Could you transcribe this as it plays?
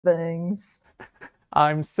things.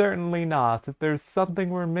 I'm certainly not. If there's something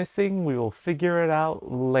we're missing, we will figure it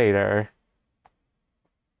out later.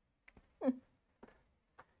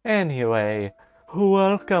 Anyway,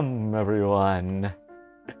 welcome everyone.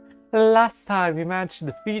 Last time we managed to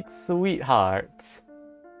defeat Sweetheart.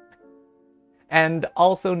 And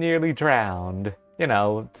also nearly drowned. You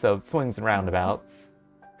know, so swings and roundabouts.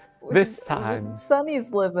 This time,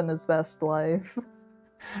 Sunny's living his best life.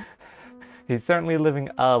 he's certainly living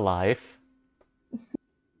a life.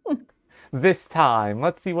 This time,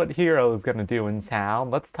 let's see what Hero's gonna do in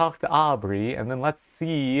town. Let's talk to Aubrey, and then let's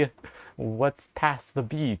see what's past the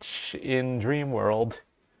beach in Dreamworld.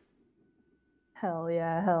 Hell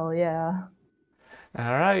yeah, hell yeah.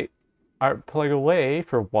 Alright, art plug away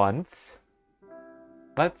for once.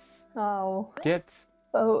 Let's Oh. get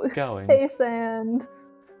Oh, going. hey, Sand.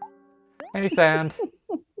 Hey, Sand.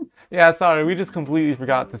 Yeah, sorry, we just completely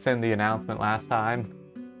forgot to send the announcement last time.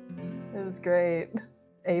 It was great.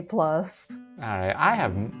 A+. Alright,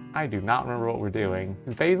 I do not remember what we're doing.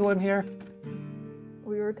 Is Basil in here?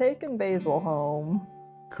 We were taking Basil home.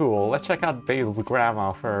 Cool, let's check out Basil's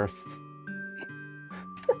grandma first.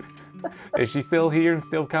 Is she still here and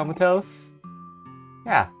still comatose?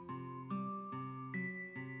 Yeah.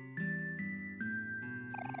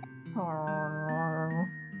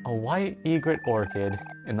 A white egret orchid.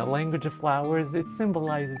 In the language of flowers, it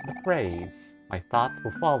symbolizes the phrase, "My thoughts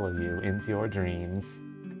will follow you into your dreams."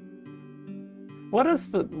 What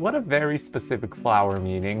a very specific flower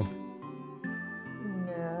meaning.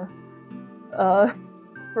 Yeah.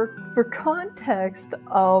 For context,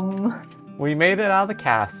 We made it out of the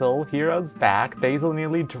castle, Hero's back, Basil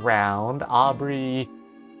nearly drowned, Aubrey...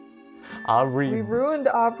 we ruined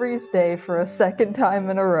Aubrey's day for a second time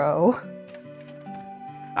in a row.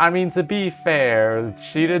 I mean, to be fair,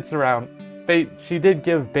 she did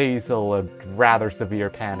give Basil a rather severe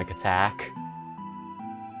panic attack.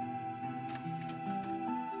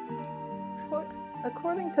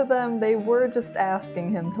 According to them, they were just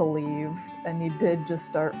asking him to leave, and he did just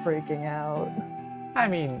start freaking out. I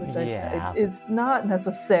mean, yeah. It's not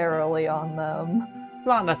necessarily on them. It's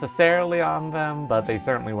not necessarily on them, but they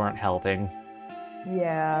certainly weren't helping.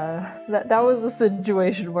 Yeah, that was a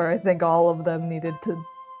situation where I think all of them needed to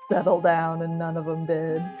settle down, and none of them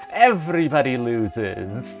did. Everybody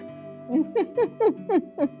loses.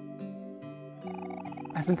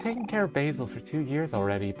 I've been taking care of Basil for 2 years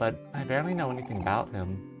already, but I barely know anything about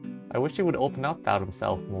him. I wish he would open up about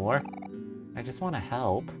himself more. I just want to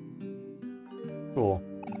help. Cool.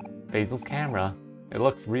 Basil's camera. It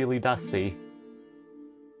looks really dusty.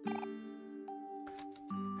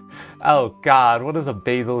 Oh god, what does a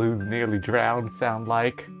Basil who's nearly drowned sound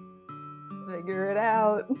like? Figure it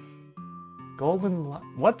out.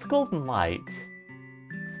 What's golden light?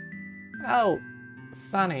 Oh,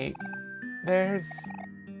 Sunny, there's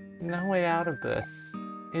no way out of this,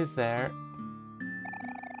 is there?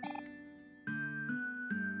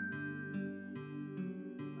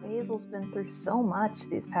 Basil's been through so much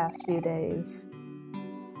these past few days.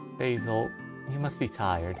 Basil, you must be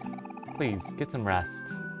tired. Please, get some rest.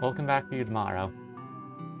 We'll come back for you tomorrow.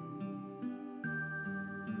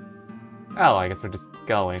 Oh, I guess we're just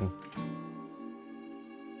going.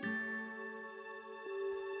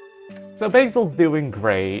 So Basil's doing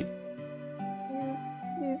great.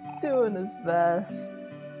 He's doing his best.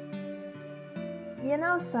 You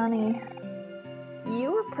know, Sunny,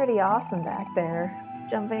 you were pretty awesome back there,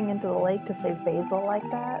 jumping into the lake to save Basil like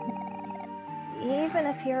that. Even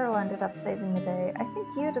if Hero ended up saving the day, I think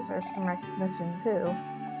you deserve some recognition too.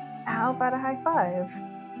 How about a high five?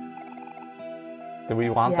 Do we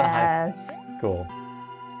want a high? Yes. Cool.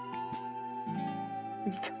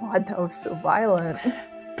 God, that was so violent.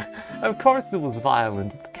 Of course it was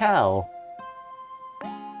violent. It's Kel.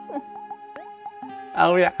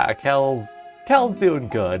 Oh yeah, Kel's doing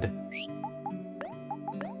good.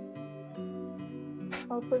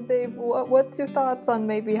 Also, Dave, what's your thoughts on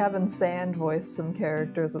maybe having Sand voice some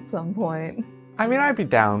characters at some point? I mean, I'd be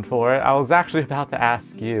down for it. I was actually about to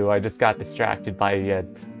ask you. I just got distracted by a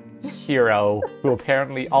Hero who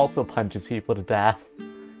apparently also punches people to death.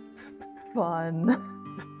 Fun.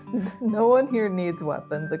 No one here needs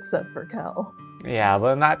weapons except for Kel. Yeah,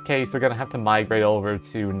 but in that case, we're gonna have to migrate over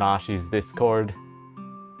to Nashi's Discord.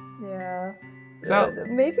 Yeah. So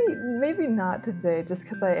maybe not today, just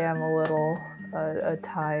because I am a little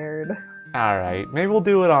tired. Alright, maybe we'll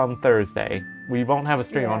do it on Thursday. We won't have a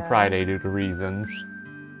stream on Yeah. Friday due to reasons.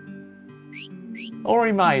 Or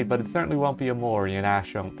we might, but it certainly won't be Amori and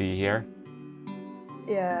Ash won't be here.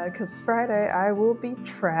 Yeah, because Friday I will be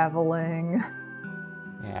traveling.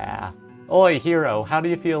 Yeah. Oi, Hero, how do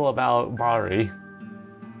you feel about Mari?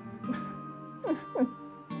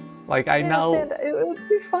 Like, I Yeah, know... Sand, it would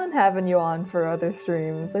be fun having you on for other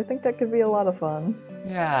streams. I think that could be a lot of fun.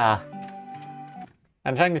 Yeah.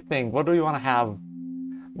 I'm trying to think, what do we want to have?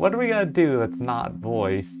 What are we gonna do that's not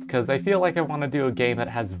voiced? Because I feel like I want to do a game that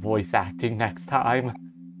has voice acting next time.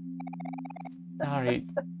 Sorry,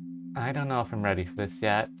 I don't know if I'm ready for this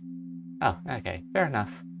yet. Oh, okay, fair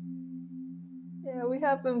enough. Yeah, we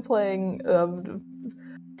have been playing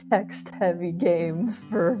text-heavy games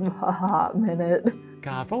for a hot minute.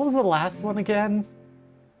 God, what was the last one again?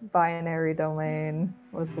 Binary Domain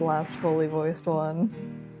was the last fully voiced one.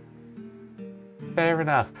 Fair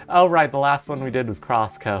enough. Oh right, the last one we did was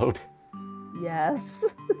Crosscode. Yes.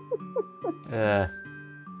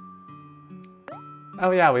 Oh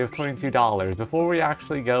yeah, we have $22. Before we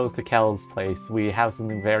actually go to Kel's place, we have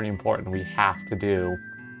something very important we have to do.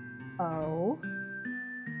 Oh.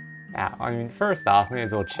 Yeah, I mean, first off, may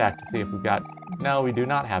as well check to see if we've got... No, we do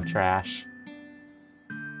not have trash.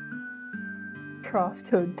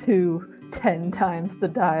 Crosscode 2, 10 times the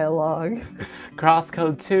dialogue.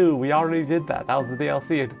 Crosscode 2, we already did that. That was the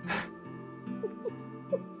DLC.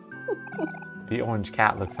 The orange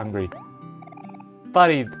cat looks hungry.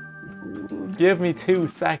 Buddy, give me 2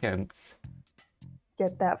 seconds.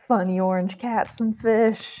 Get that funny orange cat some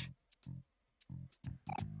fish.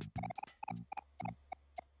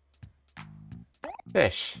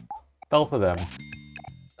 Fish. Both of them.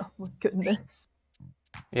 Oh my goodness.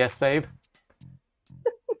 Yes, babe?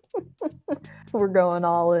 We're going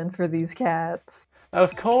all in for these cats.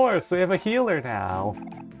 Of course, we have a healer now.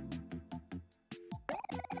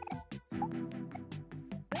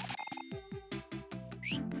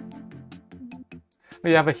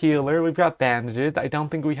 We have a healer, we've got bandages. I don't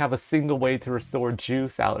think we have a single way to restore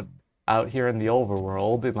juice out here in the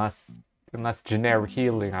overworld, unless generic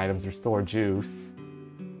healing items restore juice.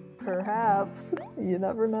 Perhaps. You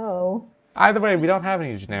never know. Either way, we don't have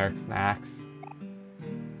any generic snacks.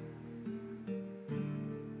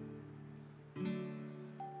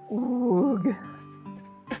 Oog.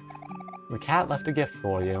 The cat left a gift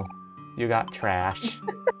for you. You got trash.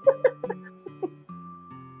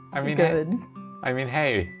 I mean, Good.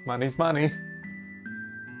 Hey, money's money.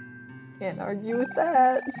 Can't argue with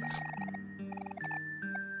that.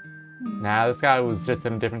 Nah, this guy was just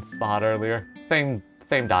in a different spot earlier. Same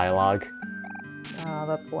dialogue. Ah,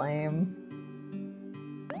 that's lame.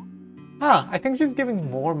 Huh, I think she's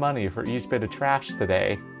giving more money for each bit of trash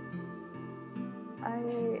today.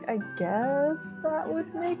 I guess that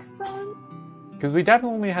would make sense. Because we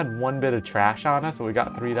definitely only had 1 bit of trash on us, but we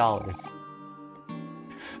got $3.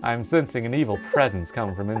 I'm sensing an evil presence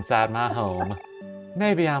coming from inside my home.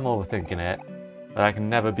 Maybe I'm overthinking it, but I can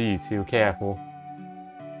never be too careful.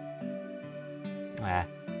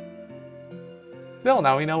 Still,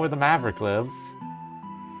 now we know where the Maverick lives.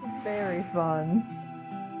 Very fun.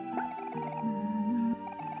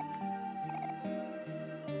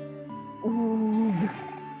 Ooh.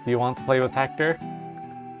 Do you want to play with Hector?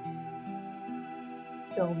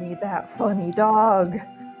 Show me that funny dog.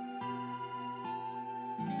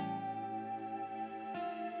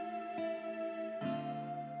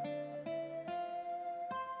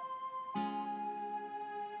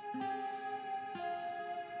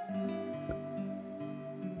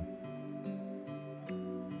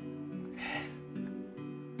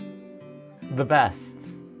 The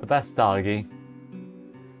best doggy.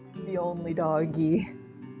 The only doggy.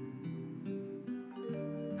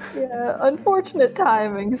 Yeah, unfortunate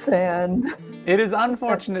timing, Sand. It is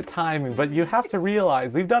unfortunate timing, but you have to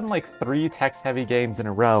realize we've done like 3 text-heavy games in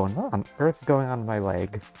a row, and what on earth's going on in my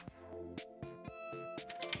leg?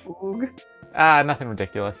 Oog. Ah, nothing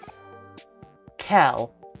ridiculous.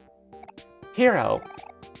 Kel. Hero.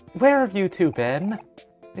 Where have you two been?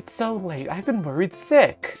 It's so late, I've been worried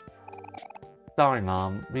sick. Sorry,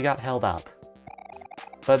 Mom, we got held up.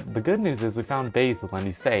 But the good news is we found Basil and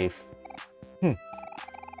he's safe.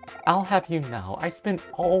 I'll have you know, I spent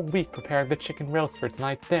all week preparing the chicken roast for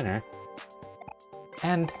tonight's dinner.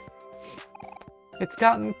 And it's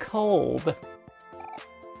gotten cold.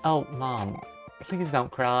 Oh, Mom, please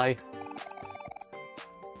don't cry.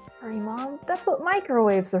 Sorry, Mom. That's what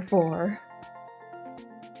microwaves are for.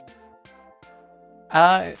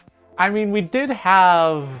 I mean, we did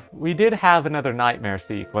have another nightmare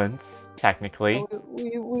sequence, technically.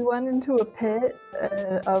 We went into a pit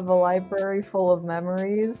of a library full of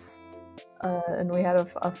memories, and we had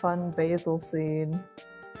a fun Basil scene.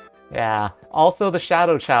 Yeah. Also, the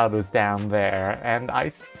Shadow Child was down there, and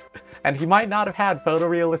he might not have had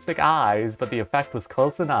photorealistic eyes, but the effect was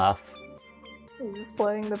close enough. He was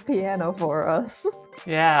playing the piano for us.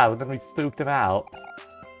 Yeah, but then we spooked him out.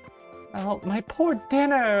 Oh, my poor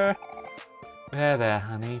dinner! There,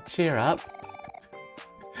 honey. Cheer up.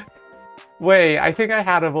 Wait, I think I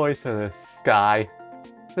had a voice for this guy.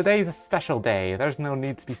 Today's a special day. There's no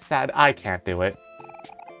need to be sad. I can't do it.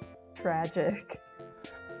 Tragic.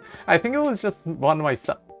 I think it was just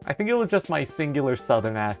I think it was just my singular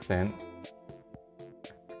southern accent.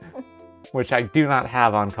 Which I do not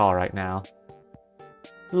have on call right now.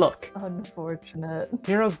 Look. Unfortunate.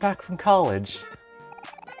 Hiro's back from college.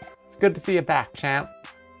 It's good to see you back, champ.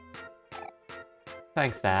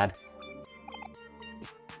 Thanks, Dad.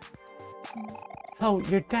 Oh,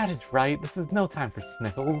 your dad is right. This is no time for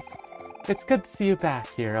sniffles. It's good to see you back,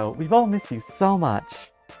 Hiro. We've all missed you so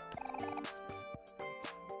much.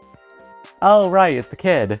 Oh, right, it's the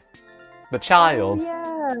kid. The child. Oh,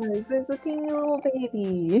 yeah, there's a teeny little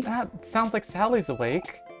baby. That sounds like Sally's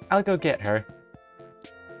awake. I'll go get her.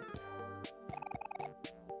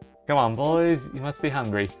 Come on, boys. You must be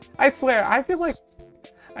hungry. I swear, I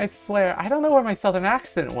don't know where my southern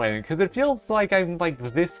accent went, because it feels like I'm, like,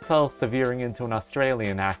 this close to veering into an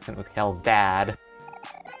Australian accent with Kel's dad.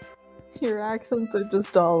 Your accents are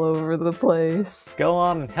just all over the place. Go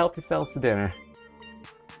on and help yourselves to dinner.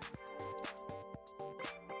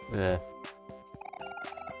 Ugh.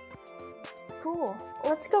 Cool.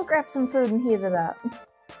 Let's go grab some food and heat it up.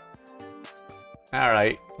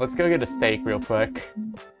 Alright, let's go get a steak real quick.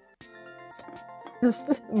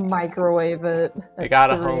 Just microwave it. I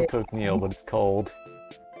got a home-cooked meal, but it's cold.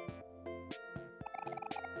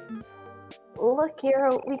 Look,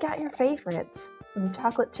 Hiro, we got your favorites. Some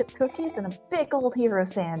chocolate chip cookies and a big old Hiro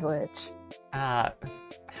sandwich. Ah,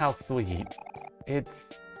 how sweet.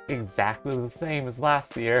 It's exactly the same as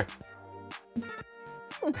last year.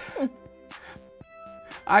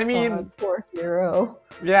 I mean... poor Hiro.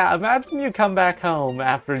 Yeah, imagine you come back home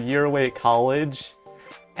after a year away at college,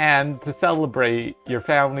 and to celebrate, your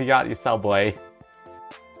family got you Subway.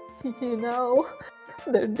 You know,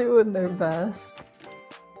 they're doing their best.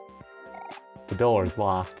 The door's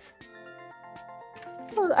locked.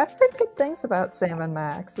 Well, I've heard good things about Sam and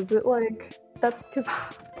Max. Is it like that?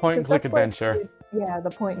 Point and click adventure. Like, yeah, the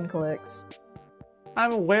point and clicks.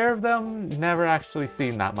 I'm aware of them, never actually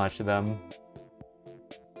seen that much of them.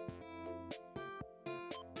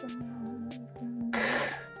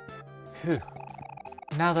 Phew.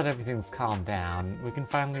 Now that everything's calmed down, we can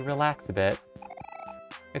finally relax a bit.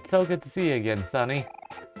 It's so good to see you again, Sonny.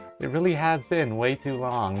 It really has been way too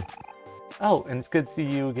long. Oh, and it's good to see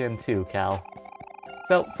you again too, Cal.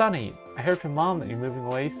 So, Sonny, I heard from Mom that you're moving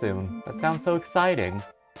away soon. That sounds so exciting.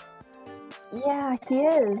 Yeah, he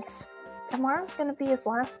is. Tomorrow's gonna be his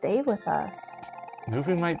last day with us.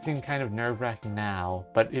 Moving might seem kind of nerve-wracking now,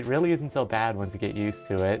 but it really isn't so bad once you get used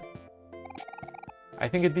to it. I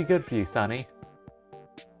think it'd be good for you, Sonny.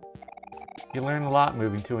 You learn a lot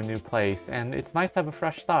moving to a new place, and it's nice to have a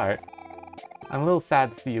fresh start. I'm a little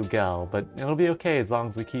sad to see you go, but it'll be okay as long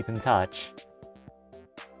as we keep in touch.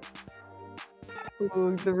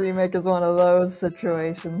 Ooh, the remake is one of those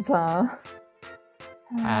situations, huh?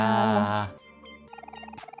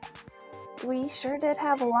 We sure did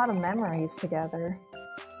have a lot of memories together.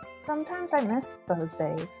 Sometimes I miss those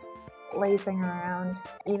days. Lazing around,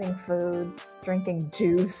 eating food, drinking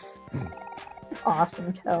juice.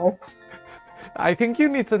 Awesome, Kel. I think you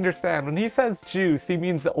need to understand, when he says juice, he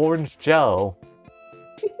means Orange Joe.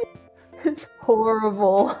 His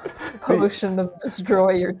horrible potion of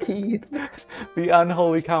destroy your teeth. The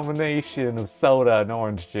unholy combination of soda and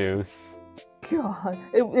orange juice. God,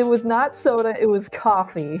 it was not soda, it was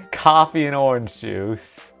coffee. Coffee and orange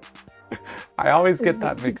juice. I always get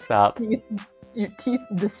that mixed up. Your teeth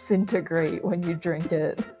disintegrate when you drink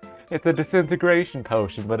it. It's a disintegration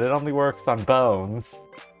potion, but it only works on bones.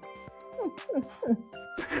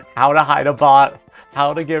 How to hide a bot.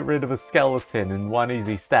 How to get rid of a skeleton in one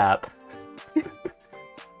easy step.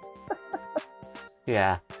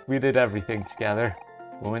 Yeah, we did everything together.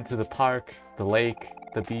 We went to the park, the lake,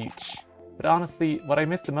 the beach. But honestly, what I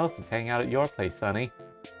miss the most is hanging out at your place, Sonny.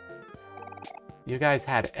 You guys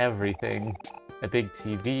had everything. A big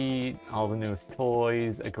TV, all the newest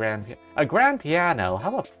toys, a grand piano?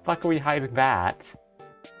 How the fuck are we hiding that?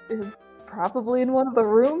 Probably in one of the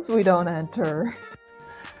rooms we don't enter.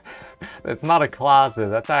 That's not a closet,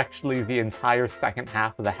 that's actually the entire second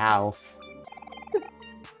half of the house.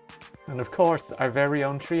 And of course, our very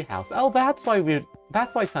own treehouse. Oh, that's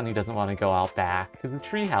why Sonny doesn't want to go out back, because the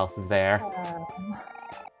treehouse is there.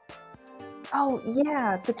 Oh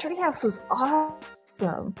yeah, the treehouse was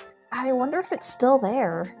awesome. I wonder if it's still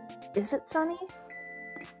there. Is it, Sonny?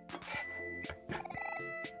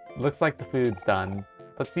 Looks like the food's done.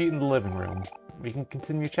 Let's eat in the living room. We can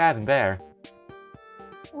continue chatting there.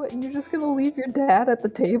 What, you're just gonna leave your dad at the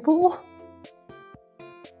table?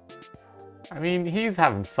 I mean, he's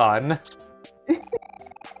having fun.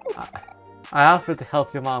 I offered to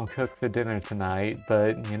help your mom cook for dinner tonight,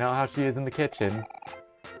 but you know how she is in the kitchen.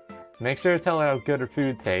 Make sure to tell her how good her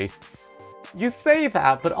food tastes. You say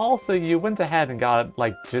that, but also you went ahead and got,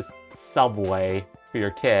 like, just Subway for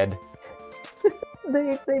your kid.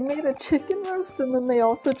 They made a chicken roast and then they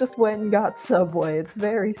also just went and got Subway. It's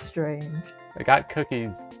very strange. They got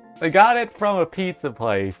cookies. They got it from a pizza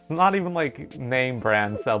place. Not even like name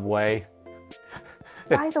brand Subway.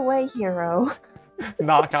 By the way, Hero,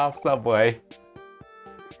 Knockoff Subway.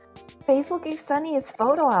 Basil gave Sunny his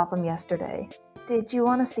photo album yesterday. Did you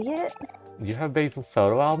want to see it? You have Basil's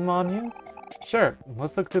photo album on you? Sure.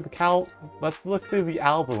 Let's look through the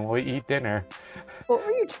album while we eat dinner. What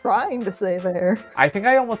were you trying to say there? I think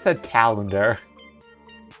I almost said calendar.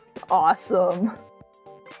 Awesome.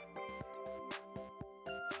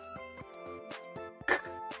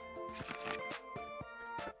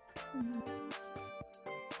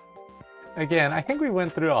 Again, I think we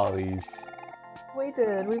went through all these. We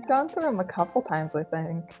did. We've gone through them a couple times, I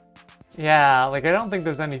think. Yeah, like I don't think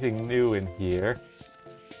there's anything new in here.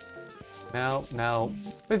 No.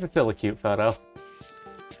 This is still a cute photo.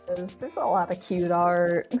 There's a lot of cute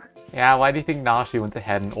art. Yeah, why do you think Nashi went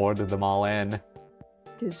ahead and ordered them all in?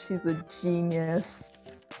 Because she's a genius.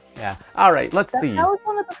 Yeah. Alright, let's see. That was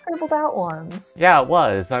one of the scribbled out ones. Yeah, it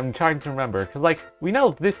was. I'm trying to remember. Because, like, we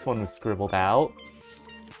know this one was scribbled out.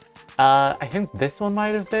 I think this one might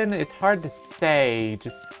have been. It's hard to say.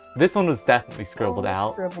 This one was definitely scribbled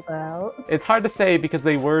out. Scribbled out. It's hard to say because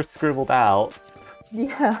they were scribbled out.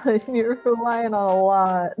 Yeah, you're relying on a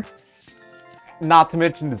lot. Not to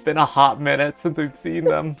mention, it's been a hot minute since we've seen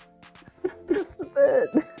them. Just a bit.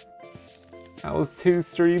 That was 2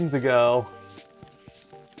 streams ago.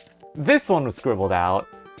 This one was scribbled out.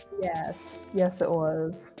 Yes. Yes, it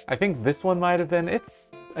was. I think this one might have been. It's,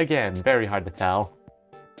 again, very hard to tell.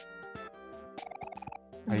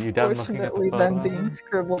 Are you done looking at the Unfortunately, photo? them being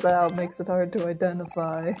scribbled out makes it hard to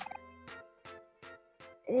identify.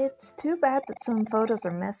 It's too bad that some photos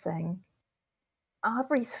are missing.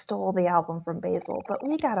 Aubrey stole the album from Basil, but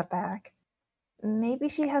we got it back. Maybe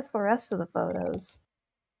she has the rest of the photos.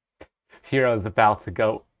 Hero's about to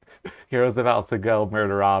go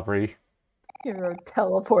murder Aubrey. Hero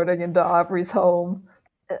teleporting into Aubrey's home.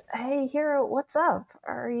 Hey, Hero, what's up?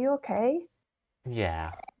 Are you okay?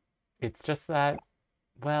 Yeah. It's just that,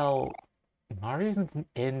 well, Mari isn't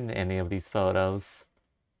in any of these photos.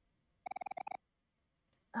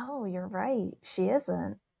 Oh, you're right. She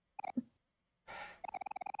isn't.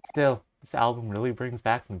 Still, this album really brings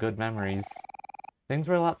back some good memories. Things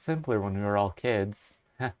were a lot simpler when we were all kids.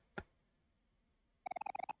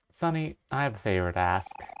 Sunny, I have a favor to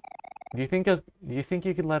ask. Do you think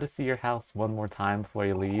you could let us see your house one more time before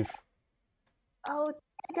you leave? Oh,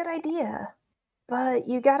 good idea. But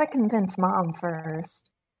you gotta convince Mom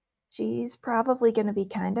first. She's probably gonna be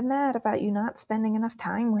kinda mad about you not spending enough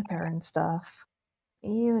time with her and stuff.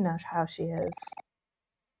 You know how she is.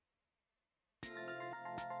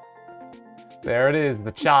 There it is,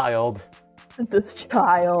 the child. This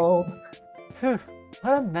child. Whew,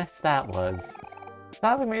 what a mess that was.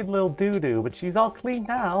 Thought we made a little doo-doo, but she's all clean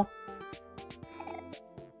now.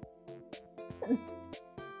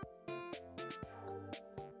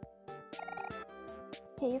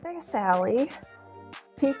 Hey there, Sally.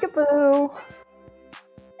 Peekaboo.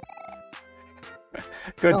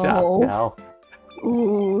 Good job, Kel.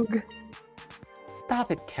 Oog.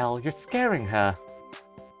 Stop it, Kel. You're scaring her.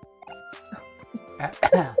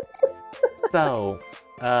 So,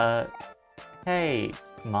 hey,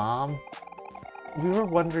 Mom. We were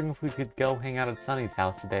wondering if we could go hang out at Sunny's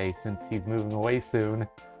house today since he's moving away soon.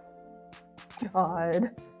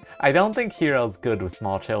 God. I don't think Hero's good with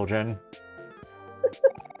small children.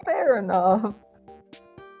 Fair enough.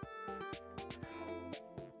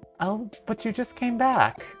 Oh, but you just came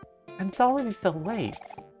back. And it's already so late.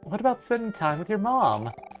 What about spending time with your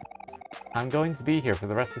mom? I'm going to be here for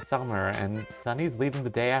the rest of summer, and Sunny's leaving the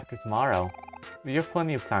day after tomorrow. You have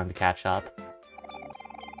plenty of time to catch up.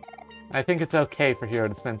 I think it's okay for Hero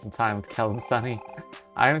to spend some time with Kel and Sunny.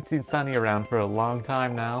 I haven't seen Sunny around for a long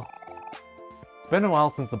time now. It's been a while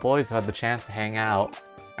since the boys have had the chance to hang out.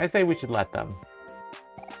 I say we should let them.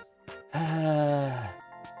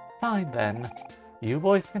 Fine then. You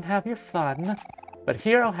boys can have your fun, but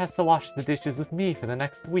Hero has to wash the dishes with me for the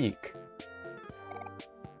next week.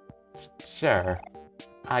 Sure.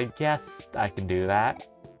 I guess I can do that.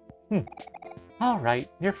 Alright,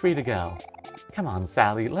 you're free to go. Come on,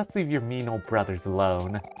 Sally, let's leave your mean old brothers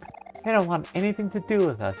alone. They don't want anything to do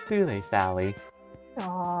with us, do they, Sally?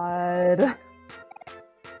 God.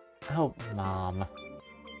 Oh, Mom.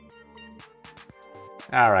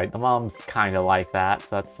 Alright, the mom's kinda like that, so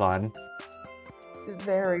that's fun.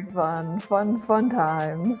 Very fun. Fun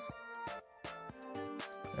times.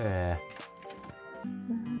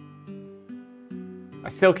 I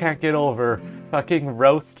still can't get over fucking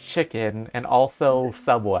roast chicken and also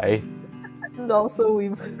Subway. And also, we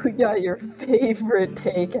got your favorite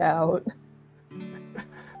takeout.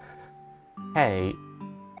 Hey,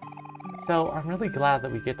 so I'm really glad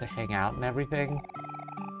that we get to hang out and everything,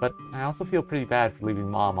 but I also feel pretty bad for leaving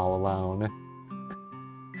Mom all alone.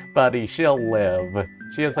 Buddy, she'll live.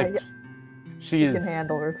 She has like... She can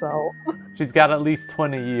handle herself. She's got at least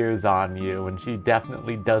 20 years on you, and she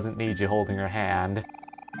definitely doesn't need you holding her hand.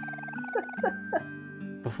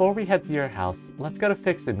 Before we head to your house, let's go to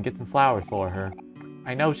Fix It and get some flowers for her.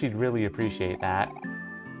 I know she'd really appreciate that.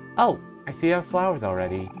 Oh, I see you have flowers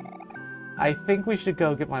already. I think we should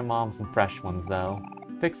go get my mom some fresh ones, though.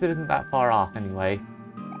 Fix It isn't that far off, anyway.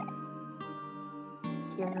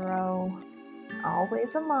 Hero.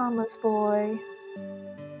 Always a mama's boy.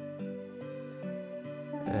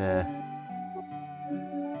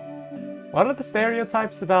 What are the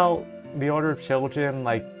stereotypes about the Order of Children?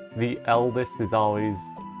 Like, the eldest is always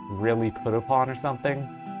really put upon or something?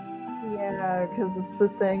 Yeah, because it's the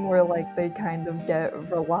thing where, like, they kind of get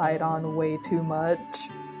relied on way too much.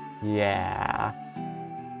 Yeah.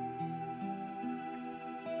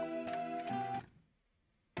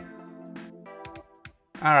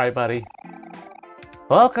 Alright, buddy.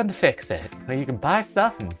 Welcome to Fix It, where you can buy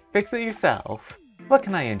stuff and fix it yourself. What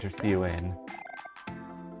can I interest you in?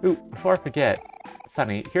 Ooh, before I forget,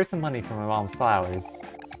 Sunny, here's some money for my mom's flowers.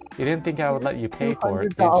 You didn't think I would let you pay for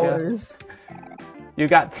it, did you? You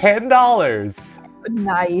got $10!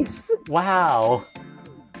 Nice. Wow.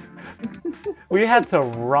 We had to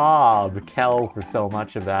rob Kel for so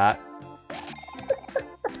much of that.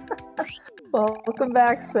 Welcome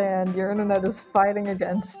back, Sand. Your internet is fighting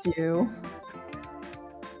against you.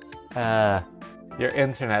 Your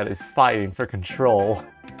internet is fighting for control.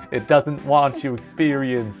 It doesn't want you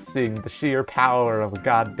experiencing the sheer power of a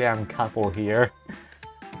goddamn couple here.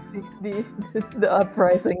 The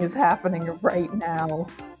uprising is happening right now.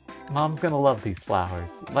 Mom's gonna love these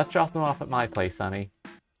flowers. Let's drop them off at my place, honey.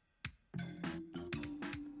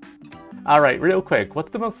 Alright, real quick,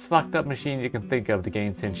 what's the most fucked up machine you can think of to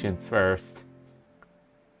gain sentience first?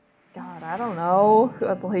 God, I don't know.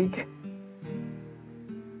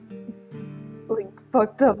 Like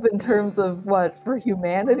fucked up in terms of what, for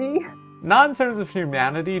humanity? Not in terms of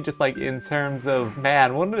humanity, just like in terms of,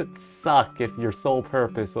 man, wouldn't it suck if your sole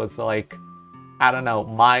purpose was to, like, I don't know,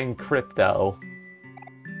 mine crypto?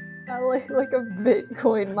 Like a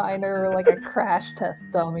Bitcoin miner or like a crash test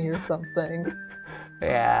dummy or something.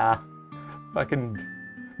 Yeah. Fucking...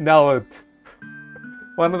 No,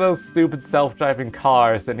 one of those stupid self-driving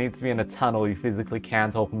cars that needs to be in a tunnel you physically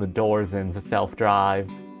can't open the doors in to self-drive.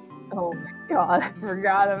 Oh my god, I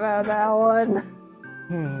forgot about that one.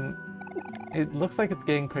 It looks like it's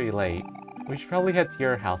getting pretty late. We should probably head to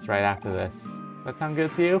your house right after this. That sound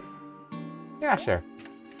good to you? Yeah, sure.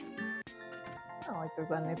 I don't like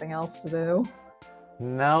there's anything else to do.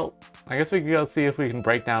 No. I guess we could go see if we can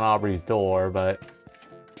break down Aubrey's door, but...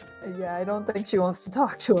 Yeah, I don't think she wants to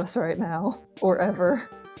talk to us right now. Or ever.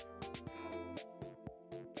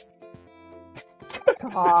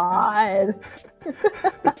 God!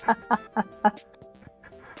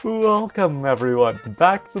 Welcome, everyone,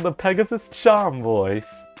 back to the Pegasus Charm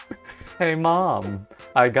Voice. Hey, Mom,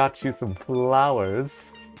 I got you some flowers.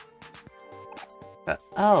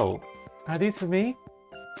 Oh, are these for me?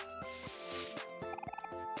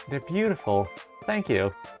 They're beautiful. Thank you.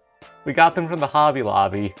 We got them from the Hobby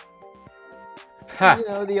Lobby. Ha! You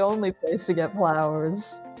know, the only place to get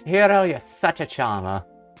flowers. Hiro, you're such a charmer.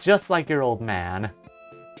 Just like your old man.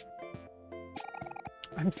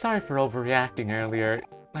 I'm sorry for overreacting earlier.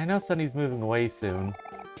 I know Sunny's moving away soon.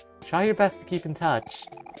 Try your best to keep in touch.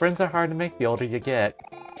 Friends are hard to make the older you get.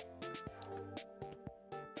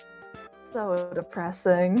 So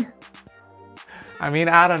depressing. I mean,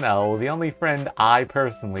 I don't know. The only friend I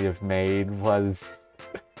personally have made was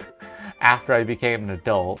after I became an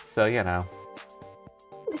adult, so you know.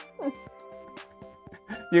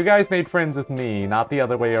 You guys made friends with me, not the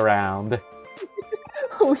other way around.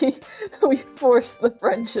 We forced the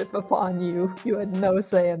friendship upon you. You had no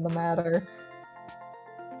say in the matter.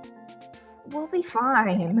 We'll be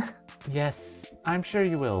fine. Yes, I'm sure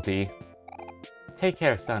you will be. Take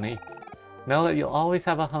care, Sunny. Know that you'll always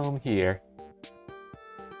have a home here.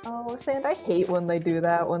 Oh, Sand, I hate when they do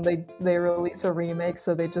that, when they release a remake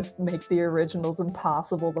so they just make the originals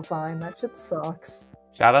impossible to find. That shit sucks.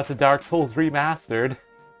 Shout out to Dark Souls Remastered.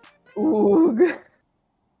 Oog.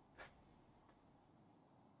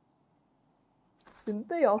 Didn't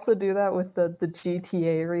they also do that with the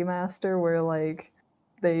GTA remaster where like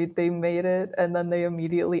they made it and then they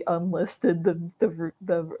immediately unlisted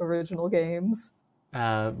the original games?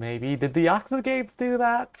 Maybe. Did the Yakuza games do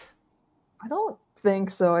that? I don't think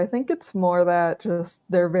so. I think it's more that just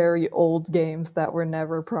they're very old games that were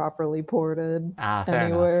never properly ported Ah, fair enough.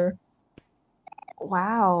 anywhere.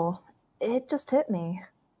 Wow, it just hit me.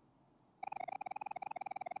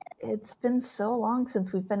 It's been so long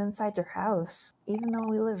since we've been inside your house, even though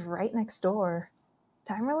we live right next door.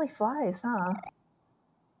 Time really flies, huh?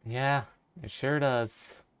 Yeah, it sure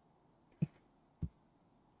does.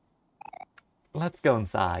 Let's go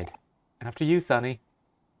inside. After you, Sonny.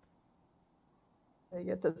 I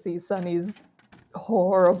get to see Sunny's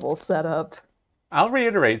horrible setup. I'll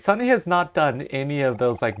reiterate, Sonny has not done any of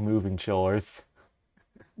those, like, moving chores.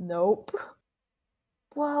 Nope.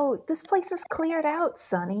 Whoa, this place is cleared out,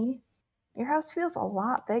 Sunny. Your house feels a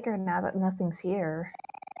lot bigger now that nothing's here.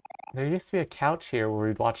 There used to be a couch here where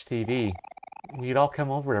we'd watch TV. We'd all come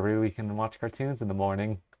over every weekend and watch cartoons in the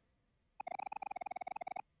morning.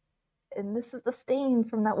 And this is the stain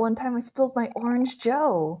from that one time I spilled my orange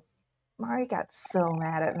Joe. Mari got so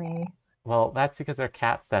mad at me. Well, that's because our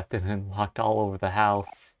cat stepped in and walked all over the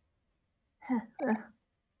house.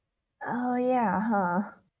 Oh, yeah, huh?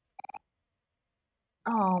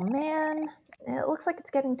 Oh, man. It looks like it's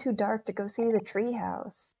getting too dark to go see the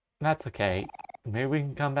treehouse. That's okay. Maybe we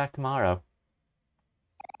can come back tomorrow.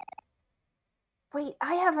 Wait,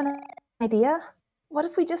 I have an idea. What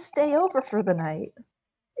if we just stay over for the night?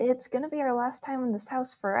 It's gonna be our last time in this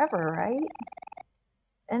house forever, right?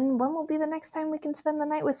 And when will be the next time we can spend the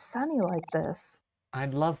night with Sunny like this?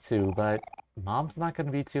 I'd love to, but Mom's not going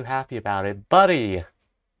to be too happy about it. Buddy!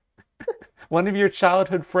 One of your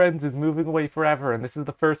childhood friends is moving away forever, and this is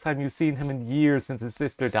the first time you've seen him in years since his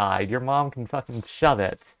sister died. Your mom can fucking shove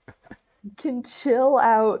it. Can chill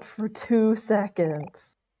out for 2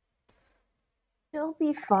 seconds. She'll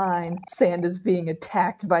be fine. Sand is being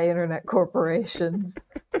attacked by internet corporations.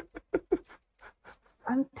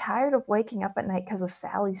 I'm tired of waking up at night because of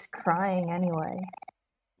Sally's crying anyway.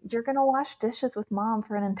 You're gonna wash dishes with Mom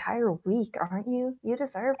for an entire week, aren't you? You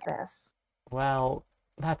deserve this. Well,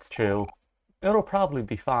 that's true. It'll probably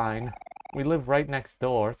be fine. We live right next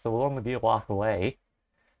door, so we'll only be a walk away.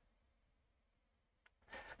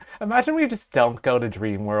 Imagine we just don't go to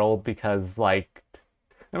Dream World because, like...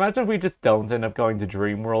 Imagine if we just don't end up going to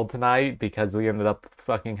Dream World tonight because we ended up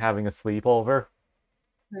fucking having a sleepover.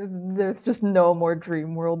 There's just no more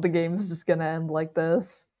Dream World. The game's just gonna end like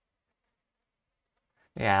this.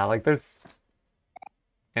 Yeah, like, there's...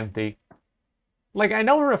 empty. Like, I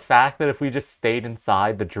know for a fact that if we just stayed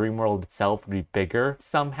inside, the dream world itself would be bigger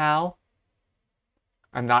somehow.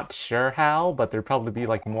 I'm not sure how, but there'd probably be,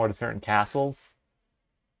 like, more to certain castles.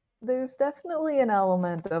 There's definitely an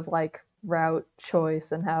element of like route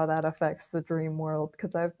choice and how that affects the dream world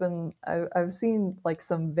because I've seen like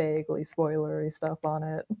some vaguely spoilery stuff on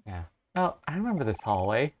it. Yeah. Oh, I remember this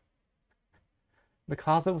hallway. The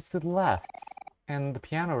closet was to the left, and the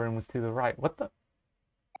piano room was to the right. What the?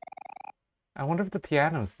 I wonder if the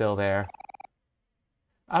piano's still there.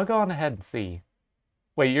 I'll go on ahead and see.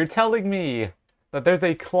 Wait, you're telling me that there's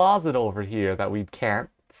a closet over here that we can't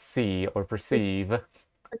see or perceive?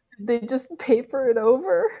 Did they just paper it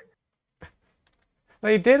over?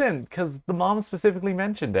 They didn't, because the mom specifically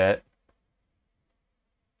mentioned it.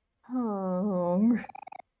 Oh.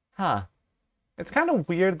 Huh. It's kind of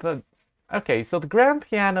weird that... Okay, so the grand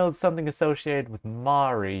piano is something associated with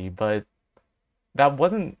Mari, but... That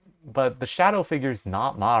wasn't... But the shadow figure's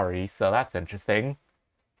not Mari, so that's interesting.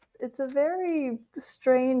 It's a very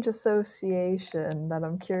strange association that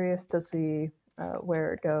I'm curious to see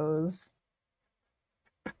where it goes.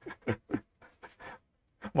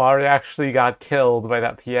 Mari actually got killed by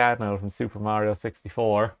that piano from Super Mario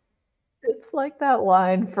 64. It's like that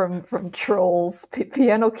line from Trolls.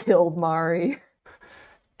 Piano killed Mari.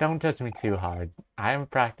 Don't judge me too hard. I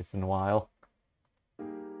haven't practiced in a while.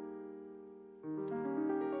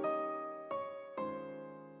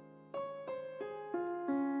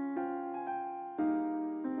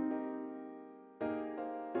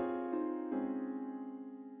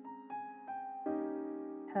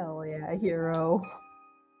 Hell yeah, hero.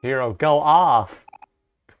 Hero, go off!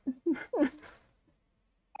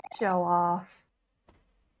 Show off.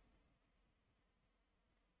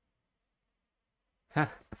 I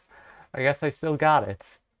guess I still got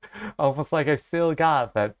it. Almost like I've still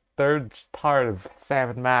got that third part of Sam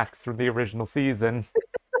and Max from the original season.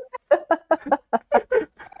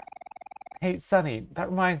 Hey, Sonny, that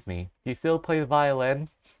reminds me. Do you still play the violin?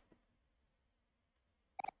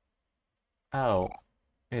 Oh,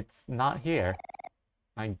 it's not here.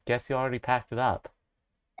 I guess you already packed it up.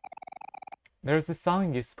 There's this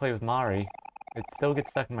song I used to play with Mari. It still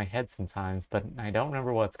gets stuck in my head sometimes, but I don't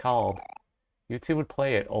remember what it's called. You two would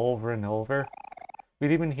play it over and over.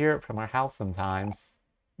 We'd even hear it from our house sometimes.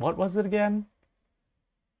 What was it again?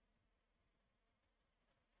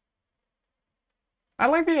 I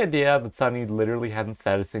like the idea that Sunny literally hadn't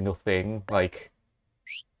said a single thing, like,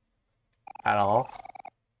 at all.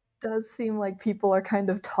 Does seem like people are kind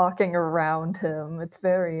of talking around him. It's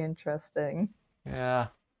very interesting. Yeah.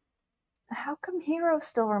 How come Hero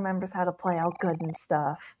still remembers how to play all good and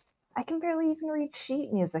stuff? I can barely even read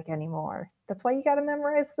sheet music anymore. That's why you gotta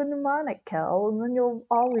memorize the mnemonic, Kel, and then you'll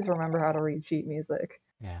always remember how to read sheet music.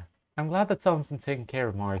 Yeah. I'm glad that someone's been taking care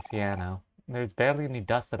of Mori's piano. There's barely any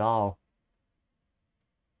dust at all.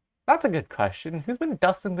 That's a good question. Who's been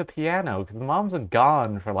dusting the piano? Because Mom's been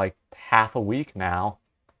gone for like half a week now.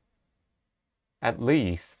 At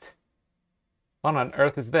least. What on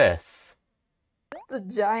earth is this? The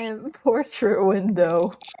giant portrait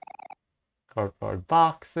window. Cardboard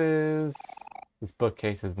boxes. This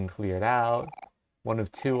bookcase has been cleared out. One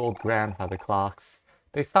of 2 old grandfather clocks.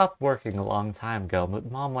 They stopped working a long time ago,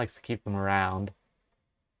 but Mom likes to keep them around.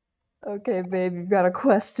 Okay, babe, you've got a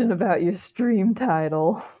question about your stream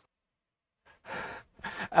title.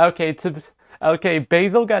 Okay,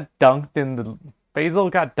 Basil got dunked in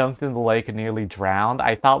the lake and nearly drowned.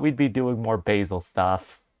 I thought we'd be doing more Basil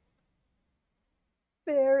stuff.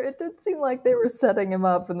 Fair. It did seem like they were setting him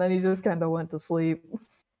up, and then he just kind of went to sleep.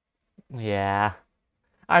 Yeah.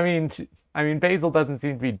 I mean, Basil doesn't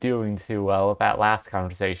seem to be doing too well if that last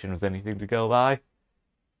conversation was anything to go by.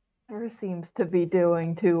 Never seems to be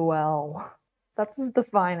doing too well. That's his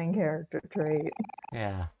defining character trait.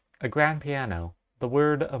 Yeah. A grand piano. The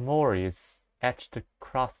word Amori is etched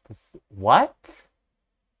across the... What?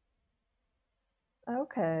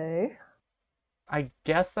 Okay. I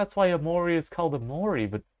guess that's why Amori is called Amori,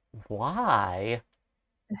 but why?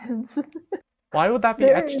 Why would that be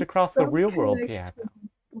There etched is across the some real world connection piano?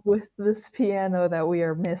 with this piano that we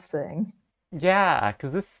are missing. Yeah,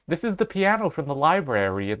 because this is the piano from the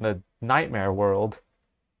library in the Nightmare world.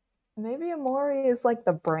 Maybe Amori is like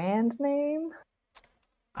the brand name?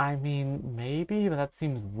 I mean, maybe, but that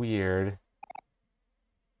seems weird.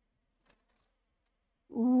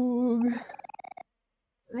 Ooh.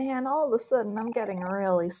 Man, all of a sudden I'm getting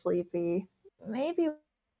really sleepy. Maybe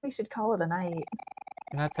we should call it a night.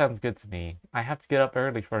 That sounds good to me. I have to get up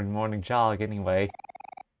early for a morning jog anyway.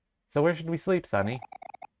 So where should we sleep, Sunny?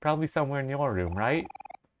 Probably somewhere in your room, right?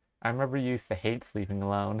 I remember you used to hate sleeping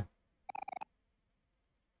alone.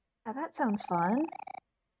 Now that sounds fun.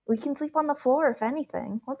 We can sleep on the floor if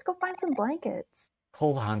anything. Let's go find some blankets.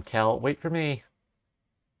 Hold on, Kel. Wait for me.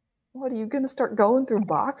 What, are you gonna start going through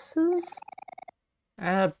boxes?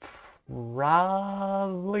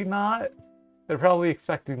 Probably not. They're probably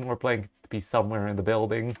expecting more blankets to be somewhere in the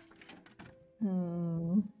building.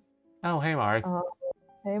 Oh, hey, Mari.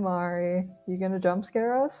 Hey, Mari. You gonna jump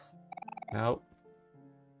scare us? Nope.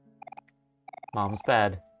 Mom's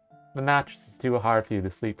bed. The mattress is too hard for you to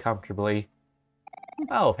sleep comfortably.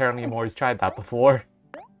 Oh, apparently Mori's tried that before.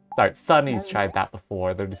 Sorry, Sunny's tried that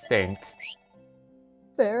before. They're distinct.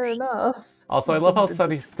 Fair enough. Also, I love how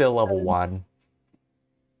Sunny's still level 1.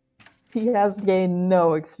 He has gained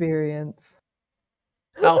no experience.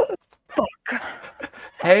 Oh. Fuck.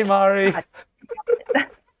 Hey, Mari.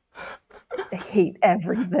 I hate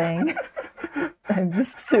everything. I'm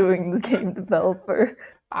just suing the game developer.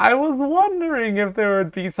 I was wondering if there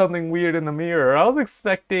would be something weird in the mirror. I was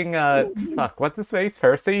expecting, fuck, what's his face?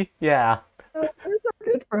 Percy? Yeah. Where's our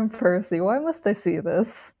good friend Percy? Why must I see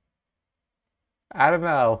this? I don't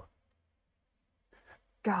know.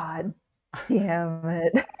 God damn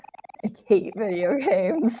it. I hate video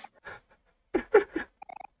games.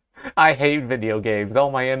 I hate video games. All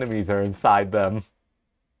my enemies are inside them.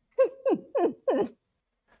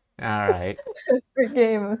 Alright.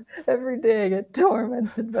 Every day I get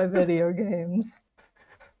tormented by video games.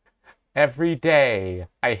 Every day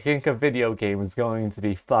I think a video game is going to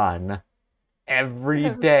be fun.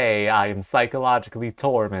 Every day I am psychologically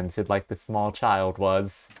tormented like the small child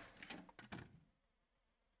was.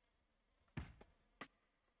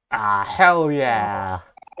 Ah, hell yeah!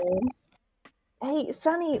 Hey,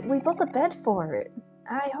 Sunny, we built a bed for it.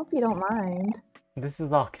 I hope you don't mind. This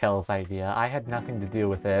is all Kel's idea. I had nothing to do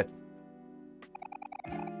with it.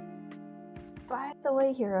 By the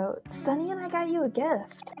way, Hero, Sunny and I got you a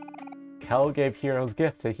gift. Kel gave Hero's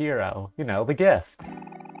gift to Hero. You know, the gift.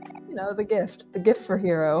 You know, the gift. The gift for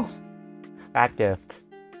Hero. That gift.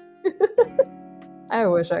 I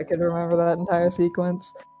wish I could remember that entire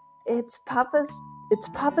sequence. It's Papa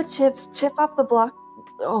Chip's chip off the block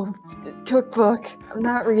Oh, cookbook. I'm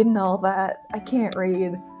not reading all that. I can't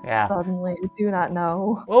read. Yeah. Suddenly, I do not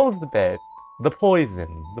know. What was the bit? The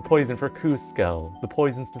poison. The poison for Cusco. The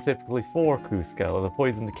poison specifically for Cusco. The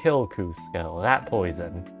poison to kill Cusco. That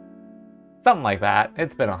poison. Something like that.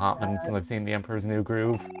 It's been a hot minute since I've seen The Emperor's New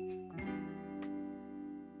Groove.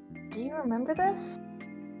 Do you remember this?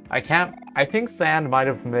 I think Sand might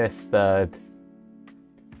have missed the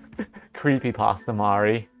creepypasta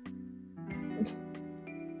Mari.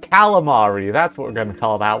 Calamari, that's what we're gonna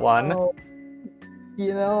call that one. Oh,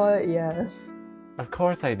 you know what? Yes. Of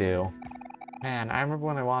course I do. Man, I remember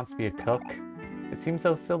when I wanted to be a cook. It seems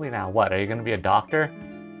so silly now. What, are you gonna be a doctor?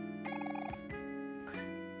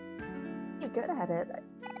 You're good at it.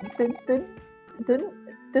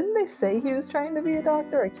 Didn't they say he was trying to be a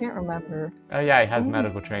doctor? I can't remember. Oh yeah, he has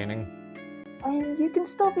medical training. And you can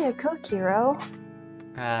still be a cook, hero.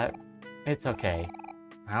 It's okay.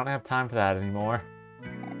 I don't have time for that anymore.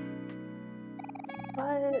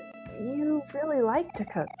 But you really like to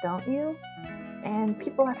cook, don't you? And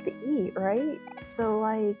people have to eat, right? So,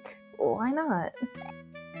 like, why not?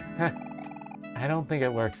 I don't think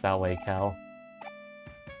it works that way, Kel.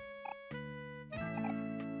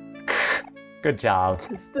 Good job.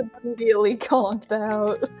 Just immediately conked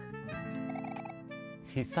out.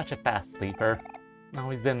 He's such a fast sleeper.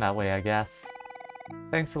 Always been that way, I guess.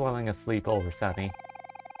 Thanks for letting us sleep over, Sunny.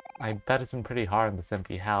 I bet it's been pretty hard in this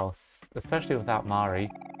empty house, especially without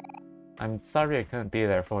Mari. I'm sorry I couldn't be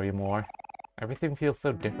there for you more. Everything feels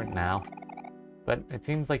so different now. But it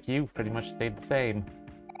seems like you've pretty much stayed the same.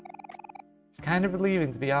 It's kind of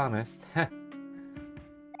relieving, to be honest.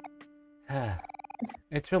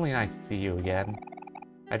 It's really nice to see you again.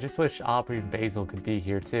 I just wish Aubrey and Basil could be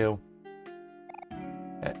here too.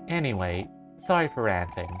 Anyway, sorry for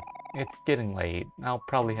ranting. It's getting late. I'll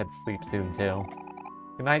probably head to sleep soon too.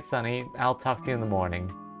 Good night, Sunny. I'll talk to you in the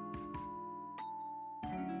morning.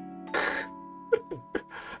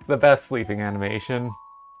 The best sleeping animation.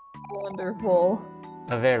 Wonderful.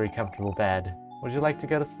 A very comfortable bed. Would you like to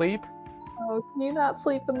go to sleep? Oh, can you not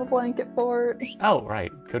sleep in the blanket fort? Oh,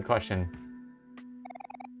 right. Good question.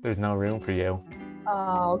 There's no room for you.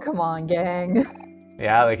 Oh, come on, gang.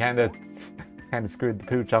 Yeah, they kind of screwed the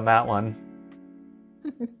pooch on that one.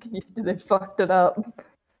 They fucked it up.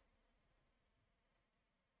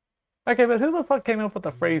 Okay, but who the fuck came up with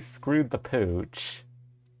the phrase "screwed the pooch"?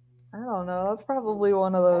 I don't know. That's probably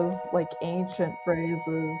one of those, like, ancient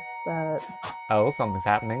phrases that... Oh, something's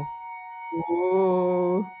happening.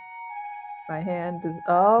 Ooh. My hand is...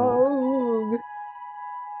 Oh!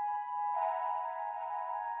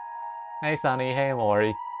 Hey, Sunny. Hey,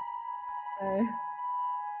 Lori. Okay.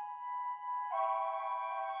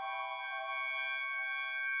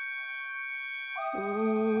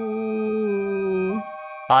 Ooh.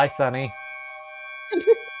 Bye, Sunny.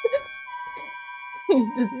 He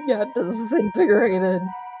just got disintegrated.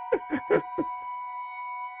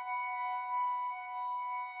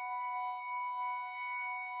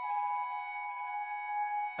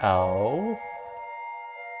 Oh?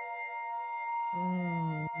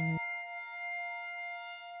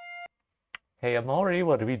 Hey, Amori,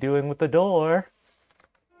 what are we doing with the door?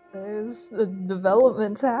 There's the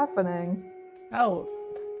developments happening. Oh.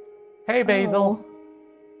 Hey, Basil. Oh.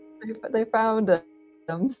 They found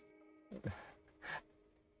him.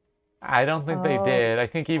 I don't think they did. I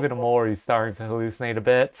think even Amori's starting to hallucinate a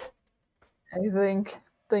bit. I think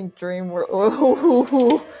Dreamworld...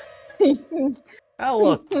 Oh. Oh,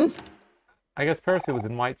 look. I guess Percy was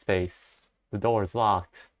in white space. The door is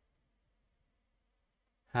locked.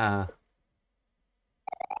 Huh.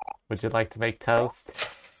 Would you like to make toast?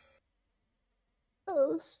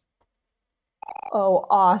 Toast. Oh,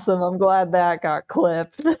 awesome. I'm glad that got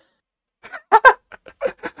clipped.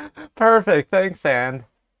 Perfect. Thanks, Sand.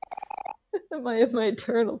 my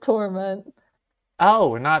eternal torment. Oh,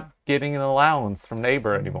 we're not getting an allowance from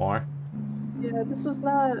Neighbor anymore. Yeah, this is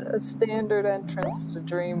not a standard entrance to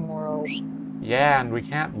Dreamworld. Yeah, and we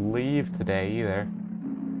can't leave today either.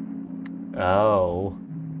 Oh.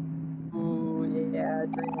 Ooh, yeah,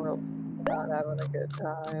 Dreamworld's not having a good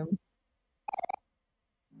time.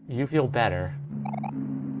 You feel better.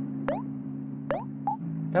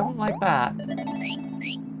 Don't like that.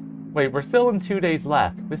 Wait, we're still in 2 days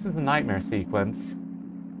left. This is the nightmare sequence.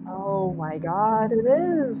 Oh my god, it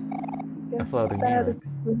is! The floating mirror.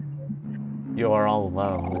 You are all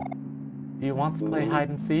alone. Do you want to play hide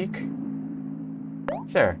and seek?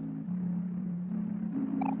 Sure.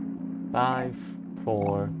 5,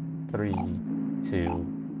 4, 3, 2,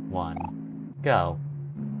 1. Go.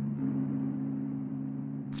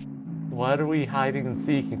 What are we hiding and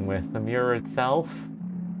seeking with? The mirror itself?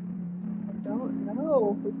 I don't know.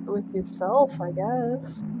 with yourself, I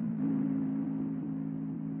guess.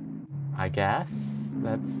 I guess.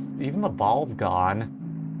 That's... even the ball's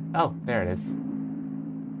gone. Oh, there it is.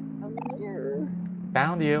 A mirror.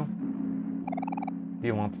 Found you. Do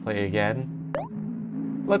you want to play again?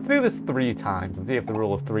 Let's do this 3 times and see if the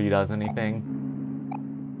rule of 3 does anything.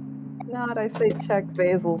 Not, I say check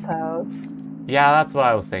Basil's house. Yeah, that's what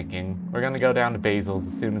I was thinking. We're gonna go down to Basil's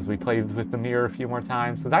as soon as we play with the mirror a few more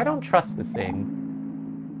times, because I don't trust this thing.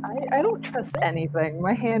 I don't trust anything.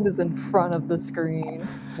 My hand is in front of the screen.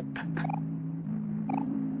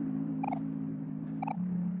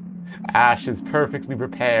 Ash is perfectly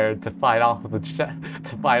prepared to fight off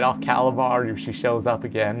Calamari if she shows up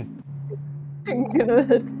again. I'm gonna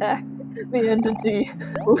attack the entity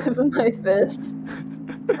with my fist.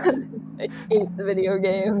 I hate the video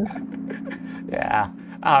games. Yeah,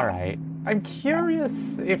 alright. I'm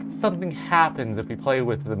curious if something happens if we play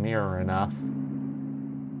with the mirror enough.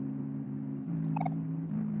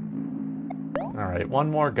 Alright,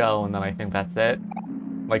 one more go and then I think that's it.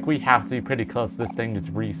 Like, we have to be pretty close to this thing just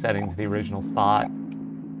resetting to the original spot.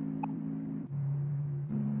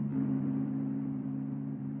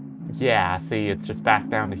 Yeah, see, it's just back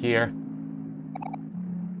down to here.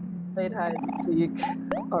 Played hide and seek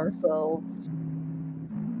ourselves.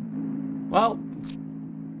 Well,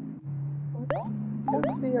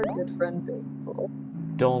 let's see our good friend Basil.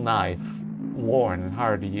 Dull knife, worn and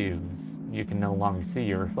hard to use. You can no longer see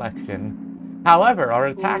your reflection. However, our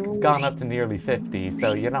attack has gone up to nearly 50,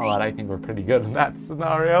 so you know what, I think we're pretty good in that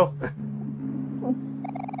scenario.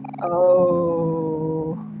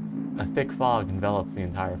 Oh. A thick fog envelops the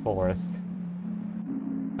entire forest.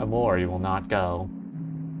 Amori will not go.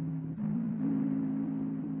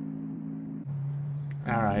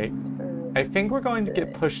 Alright. I think we're going to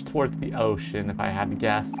get pushed towards the ocean, if I had to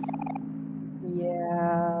guess.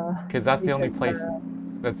 Yeah. Because that's the only place...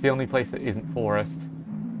 That's the only place that isn't forest.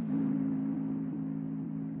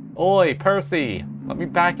 Oi, Percy! Let me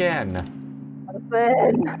back in.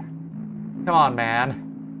 Listen. Come on, man.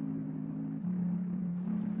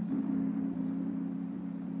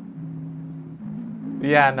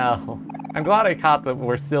 Yeah, no. I'm glad I caught that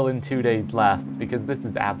we're still in 2 days left, because this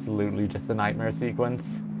is absolutely just a nightmare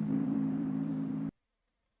sequence.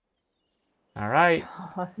 Alright.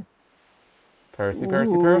 Percy,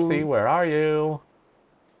 Percy, Percy, where are you?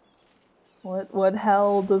 What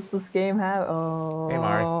hell does this game have? Oh. Hey,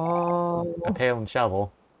 Mari. A pail and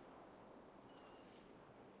shovel.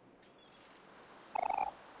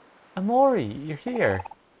 Amori, you're here.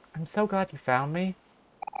 I'm so glad you found me.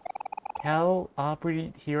 Kel,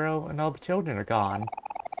 Aubrey, Hero, and all the children are gone.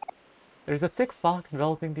 There's a thick fog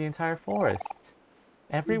enveloping the entire forest.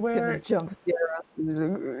 Everywhere... It's gonna jump scare us.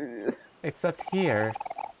 Except here.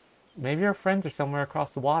 Maybe our friends are somewhere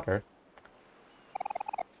across the water.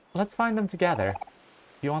 Let's find them together.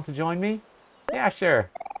 You want to join me? Yeah, sure.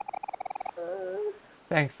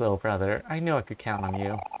 Thanks, little brother. I knew I could count on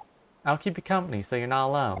you. I'll keep you company so you're not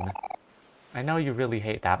alone. I know you really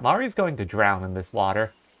hate that. Mari's going to drown in this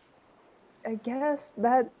water. I guess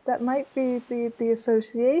that might be the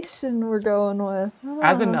association we're going with. Oh.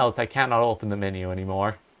 As a note, I cannot open the menu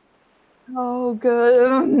anymore. Oh,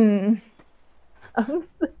 good. I'm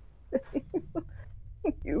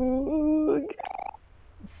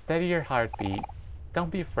Steady your heartbeat.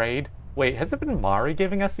 Don't be afraid. Wait, has it been Mari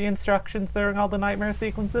giving us the instructions during all the nightmare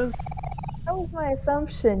sequences? That was my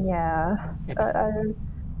assumption, yeah.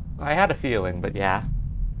 I had a feeling, but yeah.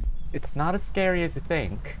 It's not as scary as you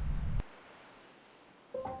think.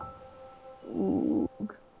 Ooh.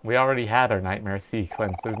 We already had our nightmare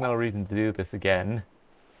sequence. There's no reason to do this again.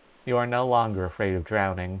 You are no longer afraid of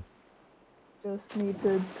drowning. Just need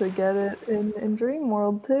to get it in Dream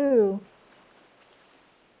World too.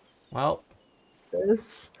 Well,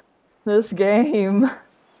 this game.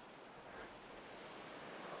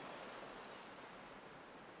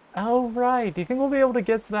 Oh right. Do you think we'll be able to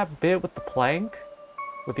get to that bit with the plank?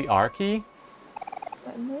 With the R key?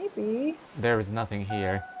 Maybe. There is nothing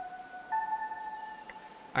here.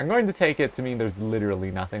 I'm going to take it to mean there's literally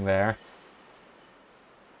nothing there.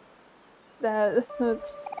 That's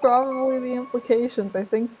probably the implications. I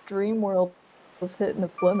think Dream World is hitting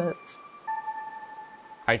its limits.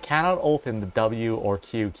 I cannot open the W or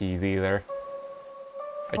Q keys either.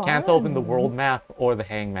 I can't open the world map or the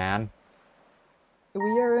hangman.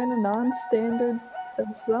 We are in a non-standard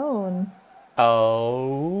zone.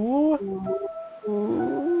 Oh.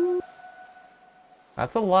 Ooh.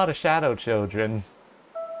 That's a lot of shadow children.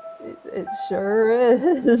 It sure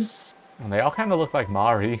is. And they all kind of look like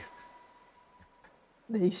Mari.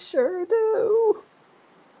 They sure do.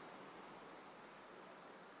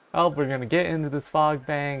 Oh, we're gonna get into this fog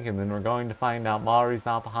bank, and then we're going to find out Mari's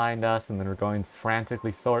not behind us, and then we're going to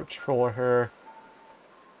frantically search for her.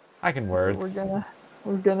 I can We're words. gonna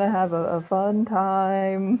have a fun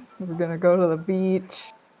time. We're gonna go to the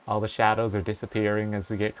beach. All the shadows are disappearing as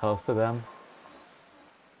we get close to them.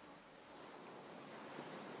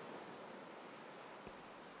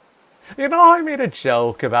 You know, I made a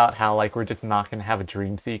joke about how, like, we're just not gonna have a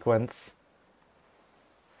dream sequence.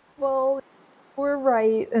 Well, we're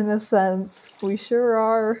right in a sense. We sure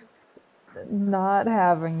are not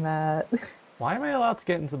having that. Why am I allowed to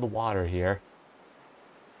get into the water here?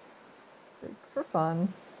 For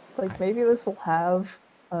fun. Like maybe this will have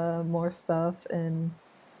more stuff in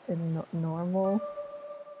normal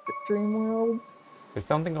dream world. There's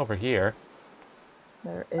something over here.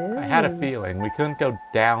 There is. I had a feeling. We couldn't go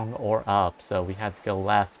down or up, so we had to go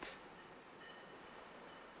left.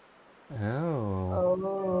 Oh.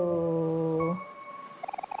 Oh.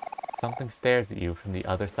 Something stares at you from the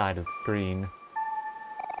other side of the screen.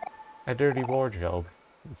 A dirty wardrobe.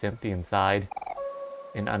 It's empty inside.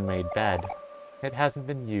 An unmade bed. It hasn't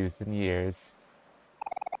been used in years.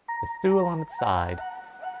 A stool on its side.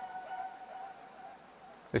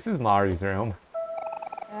 This is Mari's room.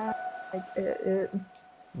 Yeah, like it.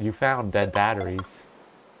 You found dead batteries.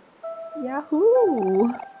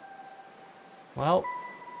 Yahoo! Well.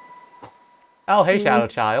 Oh, hey, Shadow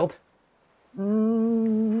Child.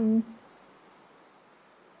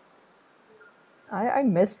 I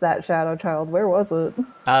missed that Shadow Child. Where was it?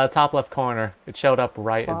 Top left corner. It showed up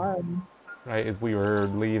right Fun. as we were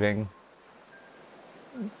leaving.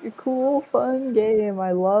 A cool, fun game.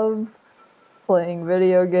 I love playing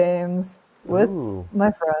video games with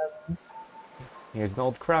my friends. Here's an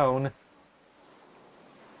old crone.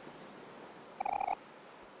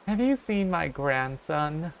 Have you seen my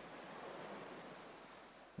grandson?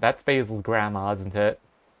 That's Basil's grandma, isn't it?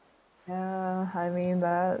 Yeah, I mean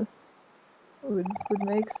that would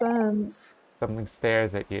make sense. Something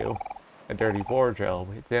stares at you. A dirty wardrobe.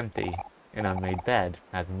 It's empty. An unmade bed.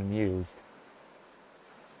 Hasn't been used.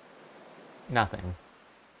 Nothing.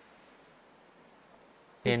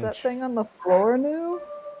 Is that thing on the floor new?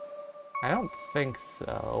 I don't think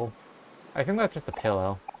so. I think that's just a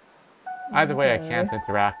pillow. Either way, I can't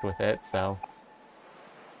interact with it, so...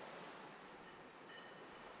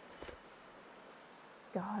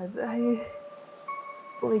 God,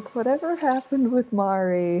 like, whatever happened with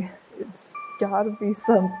Mari, it's gotta be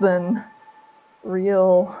something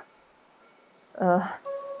real,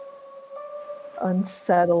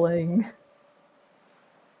 unsettling.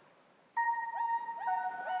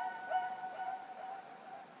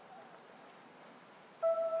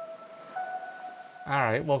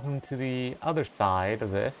 Alright, welcome to the other side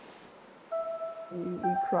of this.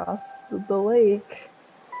 We crossed the lake.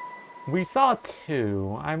 We saw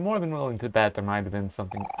two. I'm more than willing to bet there might have been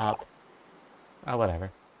something up. Oh,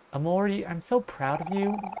 whatever. Amori, I'm so proud of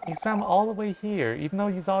you. You swam all the way here, even though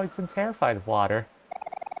you've always been terrified of water.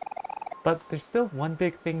 But there's still one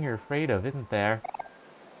big thing you're afraid of, isn't there?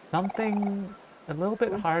 Something a little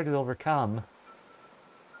bit hard to overcome.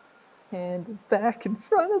 Hand is back in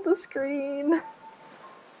front of the screen.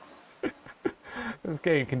 This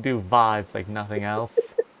game can do vibes like nothing else.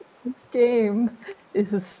 This game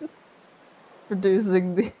is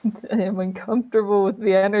producing I am uncomfortable with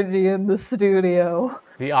the energy in the studio.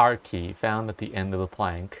 The R key found at the end of the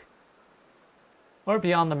plank. Or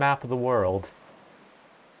beyond the map of the world.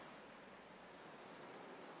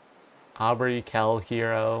 Aubrey, Kel,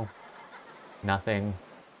 Hero. Nothing.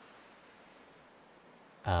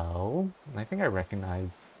 Oh, I think I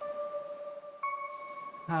recognize...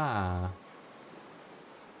 Ah.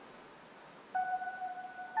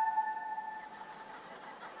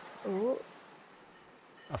 Ooh.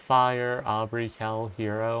 A fire, Aubrey, Kel,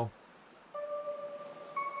 Hero.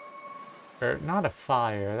 Or, not a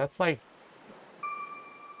fire, that's like...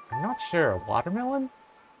 I'm not sure, a watermelon?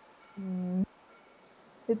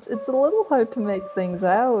 It's a little hard to make things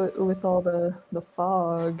out with all the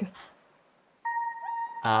fog.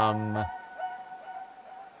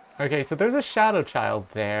 Okay, so there's a Shadow Child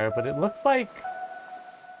there, but it looks like...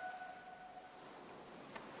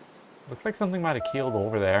 Looks like something might have keeled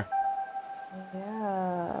over there.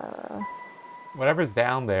 Yeah. Whatever's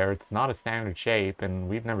down there, it's not a standard shape, and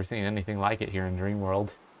we've never seen anything like it here in Dreamworld.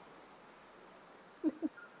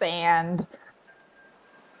 Sand.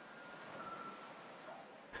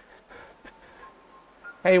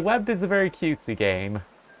 Hey, Webbed is a very cutesy game.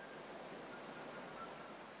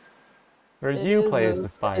 Where you play as the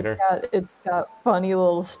spider. It's got funny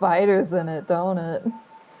little spiders in it, don't it?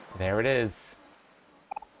 There it is.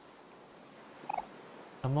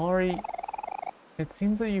 Amori, It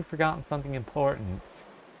seems that you've forgotten something important.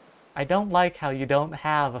 I don't like how you don't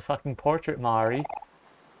have a fucking portrait, Mari.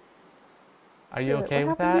 Are you okay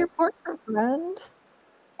with What happened to that? your portrait friend?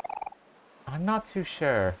 I'm not too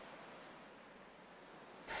sure.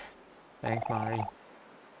 Thanks, Mari.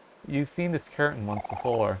 You've seen this curtain once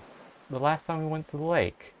before. The last time we went to the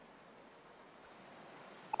lake.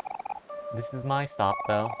 This is my stop,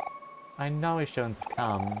 though. I know Ishons have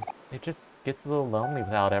come. It just gets a little lonely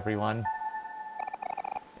without everyone.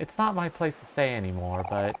 It's not my place to stay anymore,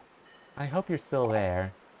 but I hope you're still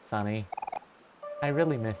there, Sunny. I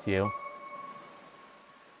really miss you.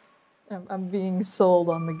 I'm being sold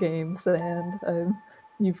on the game, Sand.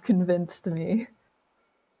 You've convinced me.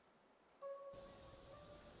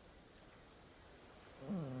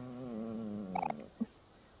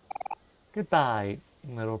 Goodbye,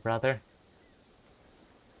 little brother.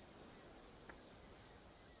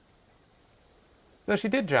 So she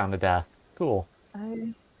did drown to death. Cool.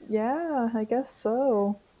 Yeah, I guess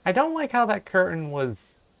so. I don't like how that curtain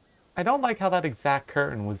was... I don't like how that exact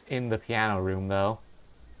curtain was in the piano room, though.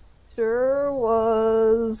 Sure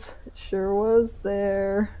was. Sure was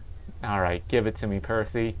there. Alright, give it to me,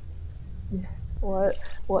 Percy. What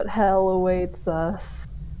hell awaits us?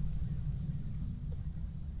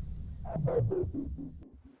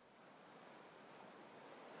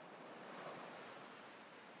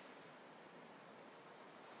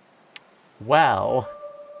 Well...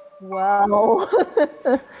 Well.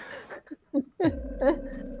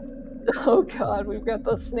 Oh god, we've got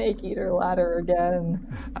the snake eater ladder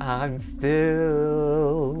again. I'm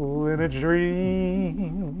still in a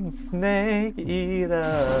dream, snake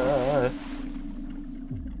eater.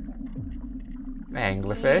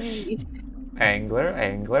 Anglerfish.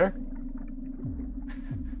 Angler.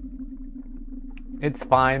 It's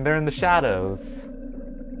fine, they're in the shadows.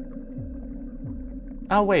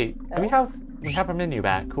 Oh wait, do we have our menu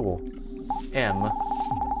back, cool. M.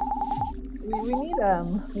 We need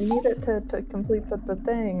we need it to complete the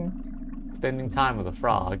thing. Spending time with a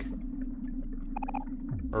frog.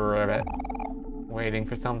 Ribbit. Waiting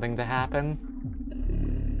for something to happen.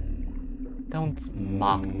 Don't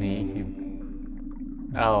mock me, you...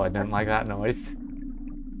 Oh, I didn't like that noise.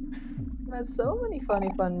 It has so many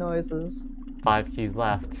funny fun noises. 5 keys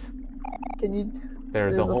left. Can you...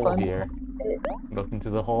 There's a hole fun here. Look into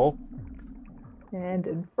the hole. And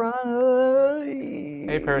in front of me.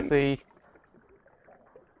 Hey, Percy.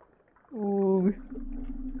 Ooh.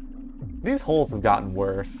 These holes have gotten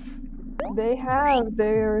worse. They have.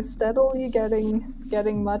 They're steadily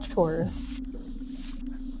getting much worse.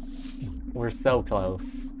 We're so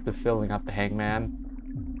close to filling up the hangman.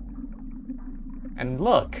 And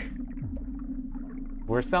look!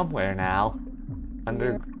 We're somewhere now.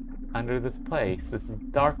 Under this place. This is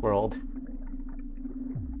Dark World.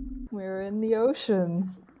 We're in the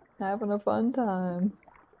ocean. Having a fun time.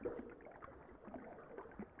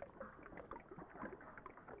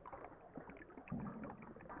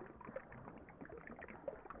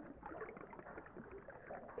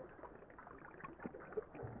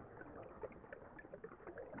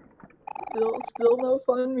 Still no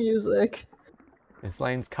fun music. This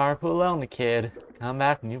lane's carpool only, kid. Come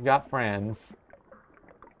back when you've got friends.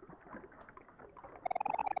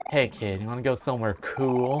 Hey kid, you wanna go somewhere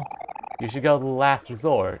cool? You should go to the Last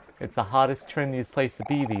Resort. It's the hottest, trendiest place to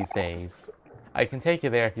be these days. I can take you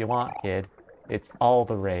there if you want, kid. It's all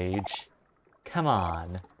the rage. Come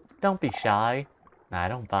on. Don't be shy. I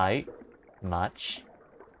don't bite. Much.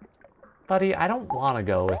 Buddy, I don't want to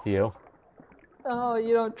go with you. Oh,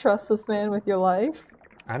 you don't trust this man with your life?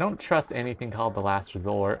 I don't trust anything called the Last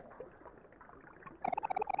Resort.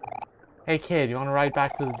 Hey kid, you want to ride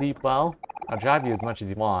back to the deep well? I'll drive you as much as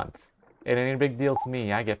you want. It ain't a big deal to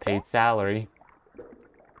me, I get paid salary.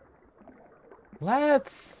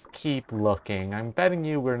 Let's keep looking. I'm betting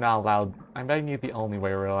you we're not allowed... I'm betting you the only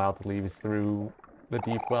way we're allowed to leave is through the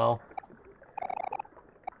deep well.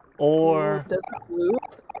 Or... Does it loop?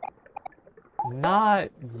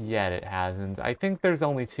 Not yet, it hasn't. I think there's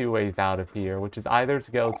only 2 ways out of here, which is either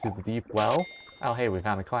to go to the deep well. Oh, hey, we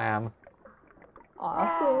found a clam.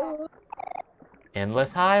 Awesome.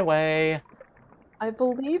 Endless highway. I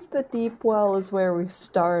believe the deep well is where we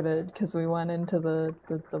started, because we went into the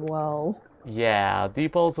well. Yeah,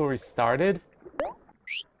 deep well's where we started.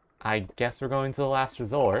 I guess we're going to the Last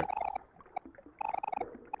Resort.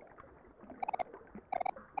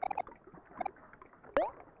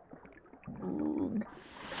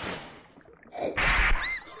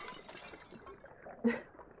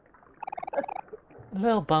 A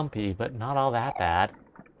little bumpy, but not all that bad.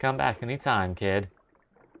 Come back anytime, kid.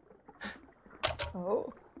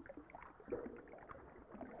 Oh.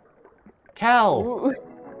 Kel! Ooh.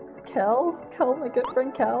 Kel? Kel, my good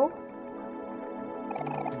friend Kel?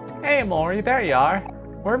 Hey, Mori, there you are.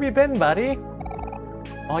 Where have you been, buddy?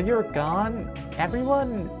 While you were gone,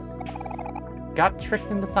 everyone got tricked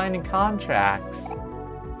into signing contracts.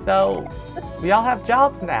 So, we all have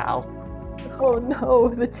jobs now. Oh no,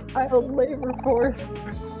 the child labor force.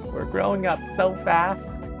 We're growing up so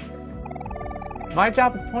fast. My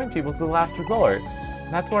job is to point people to the last resort.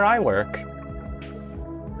 And that's where I work.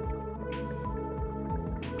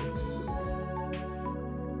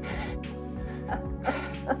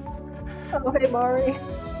 Oh, hey, Mari.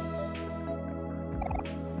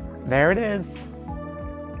 There it is.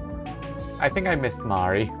 I think I missed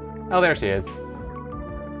Mari. Oh, there she is.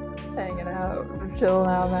 Hanging out, chilling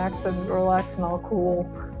out, maxing, relaxing, all cool.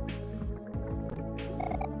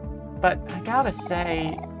 But I gotta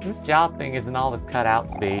say, this job thing isn't all it's cut out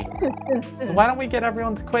to be. So why don't we get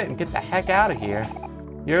everyone to quit and get the heck out of here?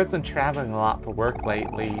 Yura's been traveling a lot for work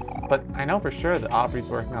lately, but I know for sure that Aubrey's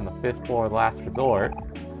working on the 5th floor of the last resort.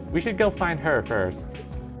 We should go find her first.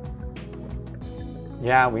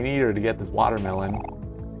 Yeah, we need her to get this watermelon.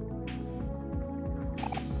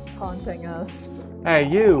 Haunting us. Hey,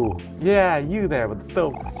 you! Yeah, you there with the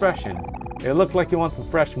stoic expression. It looked like you want some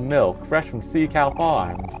fresh milk, fresh from Sea Cow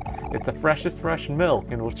Farms. It's the freshest fresh milk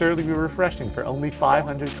and will surely be refreshing for only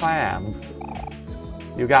 500 clams.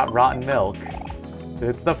 You got rotten milk.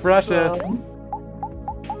 It's the freshest!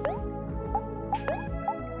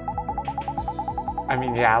 I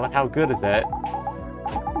mean, yeah, but how good is it?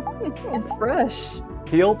 It's fresh.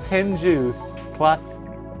 Peel tin juice plus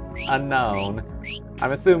unknown.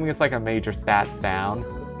 I'm assuming it's like a major stats down.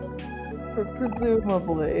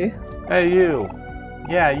 Presumably. Hey, you.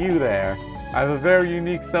 Yeah, you there. I have a very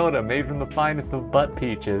unique soda made from the finest of butt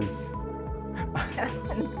peaches.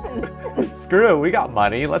 Screw it, we got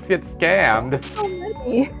money. Let's get scammed. So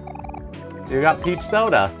many. You got peach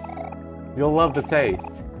soda. You'll love the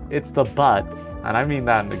taste. It's the butts, and I mean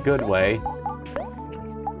that in a good way.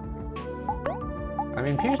 I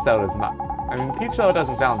mean, peach soda's not... I mean, peach soda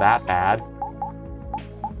doesn't sound that bad.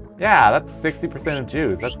 Yeah, that's 60% of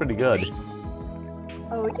juice. That's pretty good.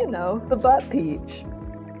 Oh, you know, the butt peach.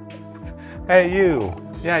 Hey, you.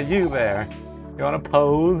 Yeah, you there. You wanna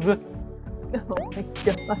pose? Oh my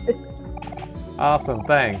god. Awesome,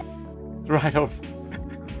 thanks. It's right over...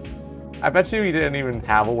 I bet you he didn't even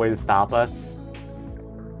have a way to stop us.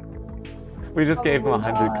 We just gave him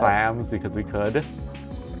 100 clams because we could.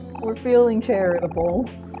 We're feeling charitable.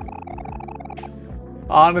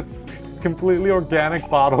 Honest, completely organic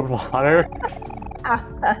bottled water.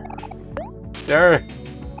 Sure.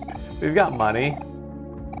 We've got money.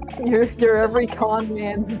 You're every con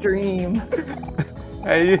man's dream.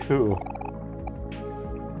 Hey, you.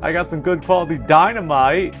 I got some good quality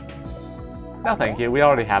dynamite. No, thank you. We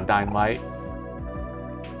already have dynamite.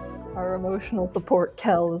 Our emotional support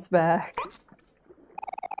Kel is back.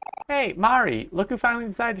 Hey, Mari, look who finally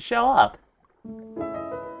decided to show up.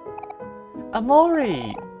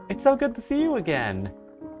 Amori! It's so good to see you again.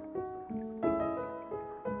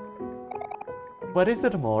 What is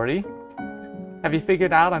it, Amori? Have you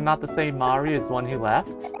figured out I'm not the same Mari as the one who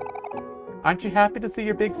left? Aren't you happy to see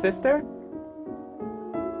your big sister?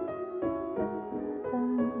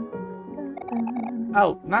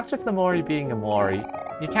 Oh, not just Amori being Amori.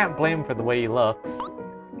 You can't blame him for the way he looks.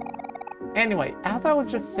 Anyway, as I was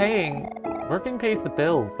just saying, working pays the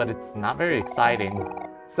bills, but it's not very exciting.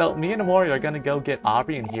 So me and Amori are gonna go get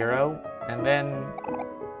Aubrey and Hiro, and then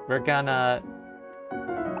we're gonna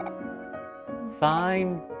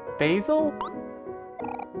find Basil?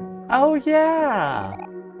 Oh yeah!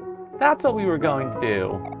 That's what we were going to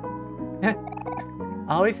do.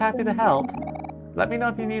 Always happy to help. Let me know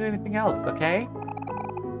if you need anything else, okay?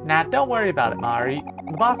 Nah, don't worry about it, Mari.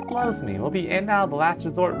 The boss loves me. We'll be in and out of the last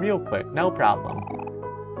resort real quick, no problem.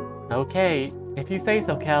 Okay, if you say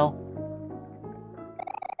so, Kel.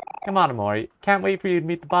 Come on, Amori. Can't wait for you to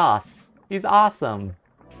meet the boss. He's awesome.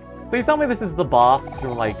 Please tell me this is the boss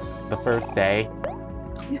from, like, the first day.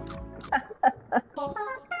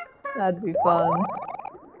 That'd be fun.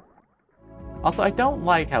 Also, I don't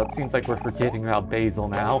like how it seems like we're forgetting about Basil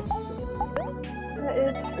now.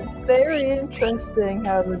 It's very interesting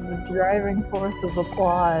how the driving force of the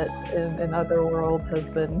plot in Otherworld has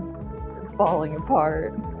been falling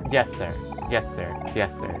apart. Yes, sir. Yes, sir.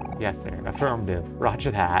 Yes, sir. Yes, sir. Affirmative.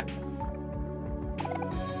 Roger that.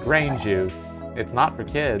 Grain juice. It's not for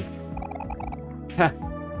kids.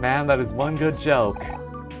 Man, that is one good joke.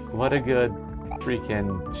 What a good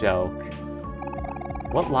freaking joke.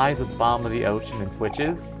 What lies at the bottom of the ocean and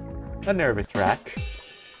twitches? A nervous wreck.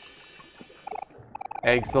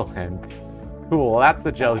 Excellent. Cool, that's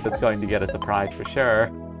the joke that's going to get a surprise for sure.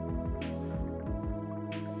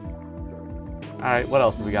 Alright, what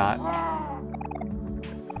else have we got?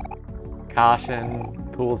 Caution,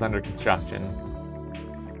 pool's under construction.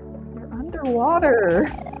 You're underwater.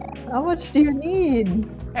 How much do you need?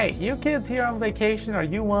 Hey, you kids here on vacation, or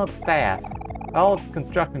you want staff? All this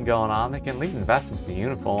construction going on, they can at least invest in some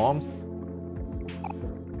uniforms.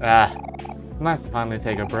 Nice to finally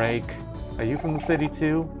take a break. Are you from the city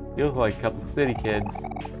too? You look like a couple of city kids.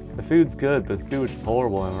 The food's good, but the sewage is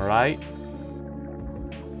horrible, am I right?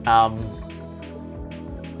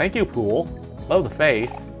 Thank you, pool. Love the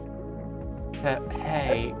face.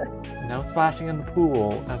 Hey, no splashing in the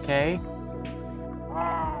pool, okay?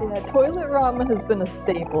 Yeah, toilet ramen has been a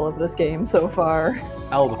staple of this game so far.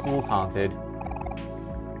 Oh, the pool's haunted.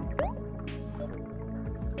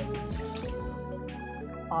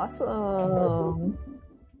 Awesome.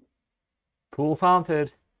 Pool's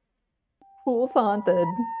haunted. Pool's haunted.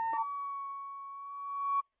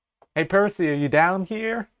 Hey, Percy, are you down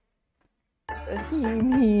here?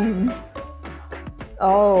 Heem.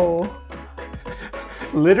 Oh.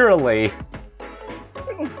 Literally.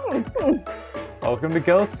 Welcome to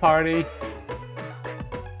Ghost Party.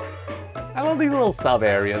 I love these little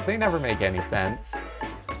sub-areas. They never make any sense.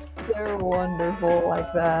 They're wonderful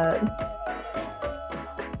like that.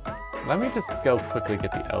 Let me just go quickly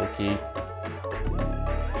get the O key.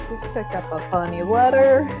 Just pick up a funny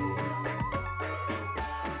letter.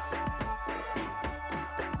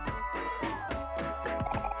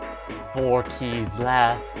 Four keys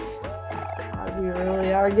left. We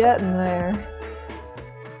really are getting there.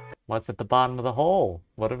 What's at the bottom of the hole?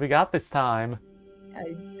 What have we got this time?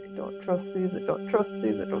 I don't trust these, I don't trust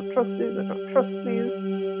these, I don't trust these, I don't trust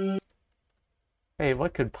these. Hey,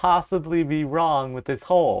 what could possibly be wrong with this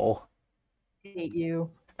hole? Hate you.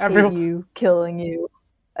 Everyone... Hate you. Killing you.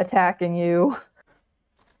 Attacking you.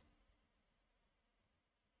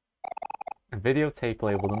 A videotape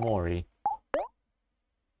labeled Amori.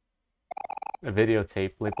 A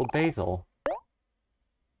videotape labeled Basil.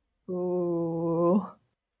 Ooh.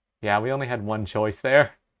 Yeah, we only had one choice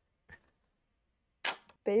there.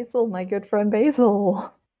 Basil, my good friend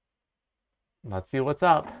Basil. Let's see what's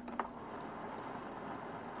up.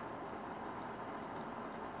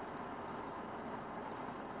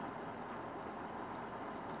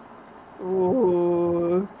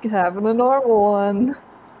 Ooh, having a normal one.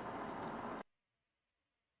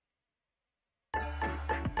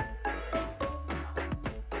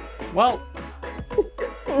 Well,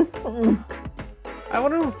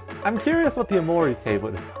 I'm curious what the Amori tape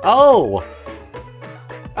would... Oh!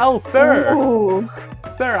 Oh, sir! Ooh.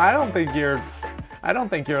 Sir, I don't think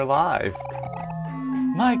you're alive.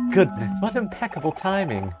 My goodness, what impeccable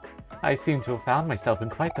timing. I seem to have found myself in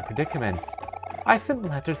quite the predicament. I've sent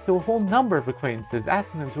letters to a whole number of acquaintances,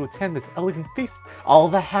 asking them to attend this elegant feast. All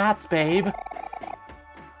the hats, babe!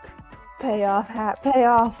 Pay off, hat, pay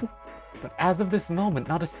off. But as of this moment,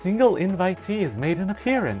 not a single invitee has made an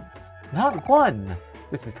appearance. Not one!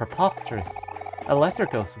 This is preposterous. A lesser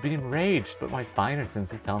ghost would be enraged, but my finer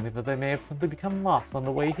senses tell me that they may have simply become lost on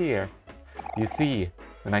the way here. You see,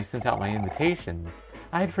 when I sent out my invitations,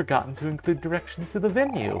 I had forgotten to include directions to the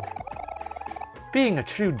venue. Being a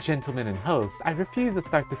true gentleman and host, I refuse to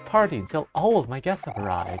start this party until all of my guests have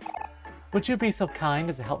arrived. Would you be so kind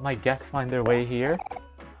as to help my guests find their way here?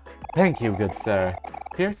 Thank you, good sir.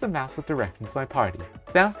 Here are some maps with directions to my party.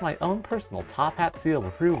 Stamped with my own personal top hat seal of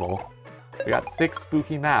approval. We got 6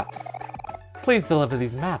 spooky maps. Please deliver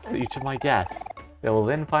these maps to each of my guests. They will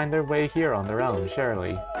then find their way here on their own,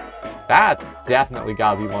 surely. That definitely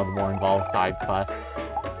gotta be one of the more involved side quests.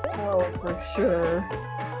 Oh, for sure.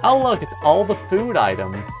 Oh look, it's all the food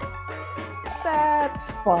items. That's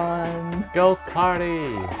fun. Ghost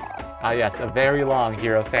Party! Ah yes, a very long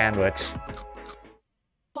hero sandwich.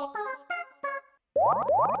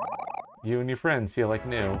 You and your friends feel like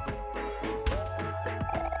new.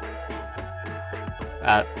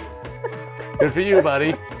 Good for you,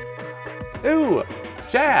 buddy. Ooh,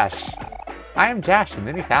 Jash! I am Jash, a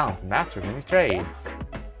many talent and master of many trades.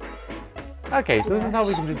 Okay, so this is how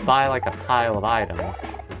we can just buy like a pile of items.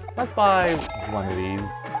 Let's buy one of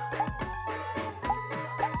these.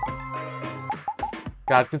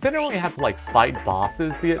 God, considering we have to like fight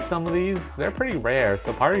bosses to get some of these, they're pretty rare,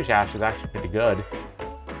 so Party Jash is actually pretty good.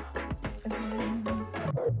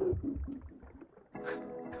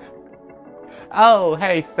 Oh,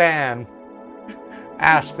 hey, Stan.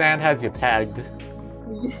 Ash, Stan has you pegged.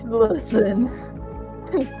 Listen.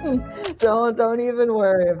 Don't even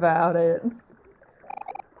worry about it.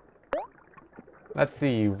 Let's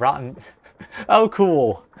see, rotten... Oh,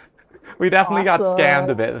 cool. We definitely got scammed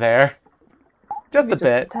a bit there. Just Maybe a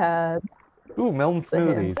just bit. a tad. Ooh, Milton Just a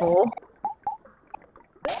smoothies. handful.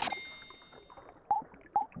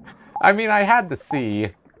 I mean, I had to see.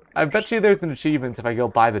 I bet you there's an achievement if I go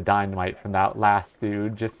buy the dynamite from that last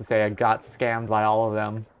dude, just to say I got scammed by all of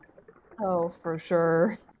them. Oh, for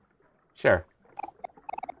sure. Sure.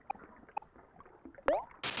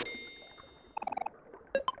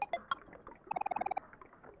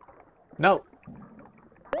 Nope.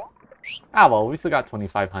 Ah, well, we still got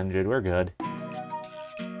 2,500. We're good.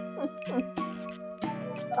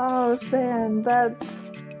 Oh, San, that's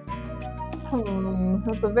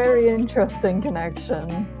a very interesting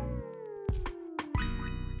connection.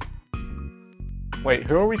 Wait,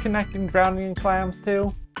 who are we connecting drowning in clams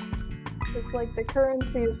to? It's like the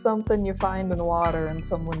currency is something you find in water and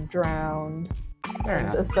someone drowned. Fair And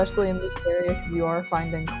enough. especially in this area, because you are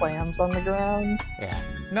finding clams on the ground. Yeah.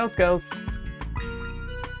 Nose goes.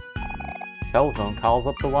 Telephone calls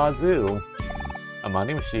up the wazoo. A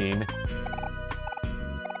money machine.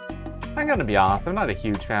 I'm gonna be honest, I'm not a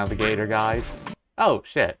huge fan of the gator guys. Oh,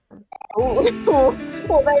 shit. Ooh,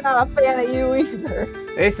 well, they're not a fan of you either.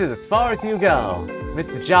 This is as far as you go.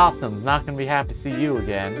 Mr. Jossum's not gonna be happy to see you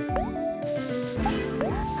again.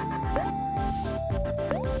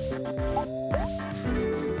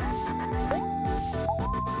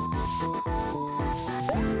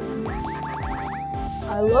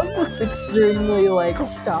 I love this extremely, like,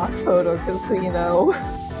 stock photo casino. I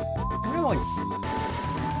feel like...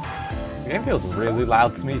 The game feels really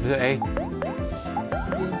loud to me today. Being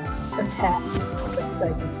attacked by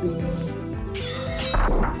psychic beams.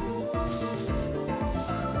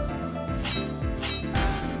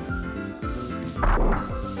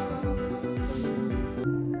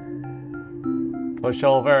 Push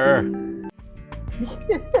over.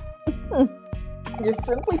 You're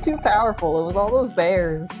simply too powerful. It was all those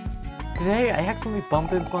bears. Today, I accidentally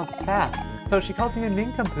bumped into one of the staff, so she called me a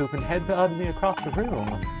nincompoop and headbutted me across the room.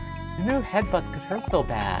 Who knew headbutts could hurt so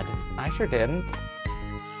bad? I sure didn't.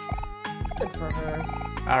 Good for her.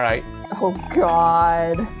 Alright, Oh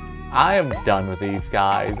god. I am done with these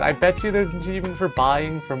guys. I bet you there's an achievement for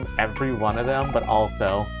buying from every one of them, but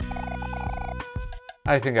also...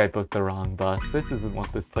 I think I booked the wrong bus. This isn't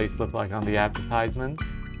what this place looked like on the advertisements.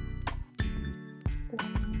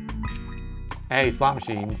 Hey, slot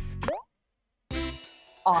machines.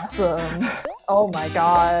 Awesome. Oh my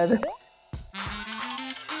god.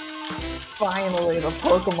 Finally, the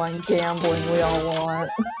Pokemon gambling we all want.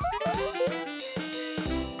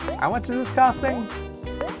 How much is this costing?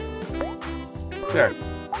 Sure.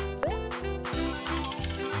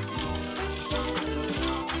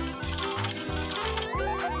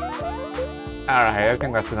 Alright, I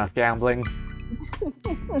think that's enough gambling.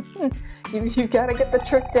 You gotta get the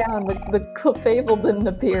trick down. The Clefable didn't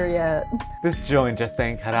appear yet. This joint just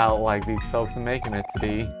ain't cut out like these folks are making it to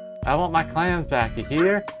be. I want my clams back, you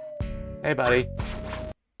hear? Hey, buddy.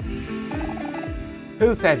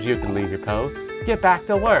 Who said you could leave your post? Get back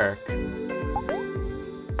to work. Well,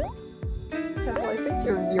 I think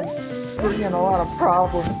you're bringing a lot of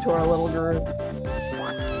problems to our little group.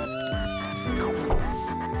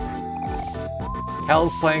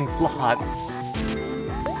 Kel's playing slots.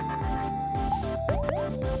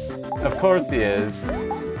 Of course he is.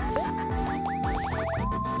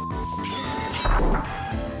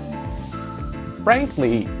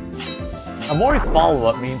 Frankly, Amori's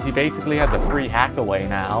follow-up means he basically had the free hack away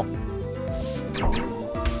now.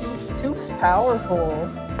 He's too powerful.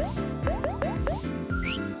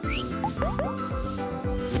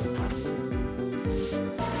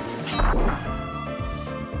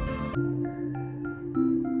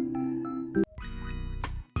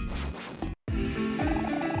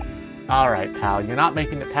 Alright, pal, you're not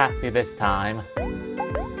making it past me this time.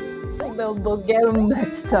 They'll get him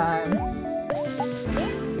next time.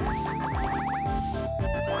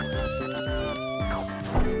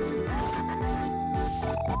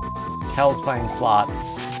 Kel's playing slots.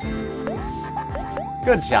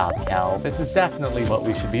 Good job, Kel. This is definitely what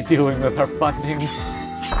we should be doing with our funding.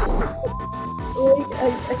 Like,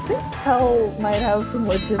 I think Kel might have some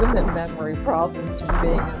legitimate memory problems from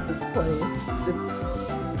being at this place.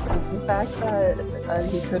 It's the fact that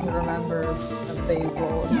he couldn't remember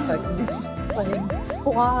Basil, and the fact that he's just playing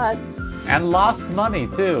slots. And lost money,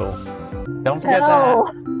 too. Don't forget Kel!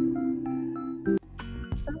 that.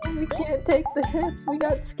 Oh, we can't take the hits. We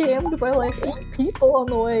got scammed by like 8 people on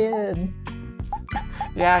the way in.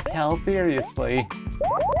 Yeah, Kel, seriously.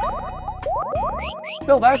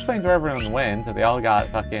 Still, that explains where everyone went, so they all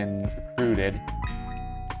got fucking recruited.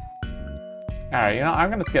 Alright, you know, I'm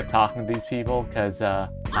gonna skip talking to these people, because,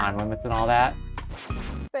 time limits and all that.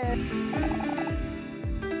 Fair.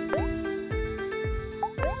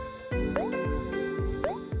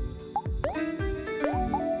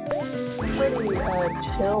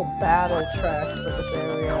 chill battle track for this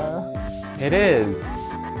area. It is.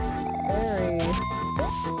 Very.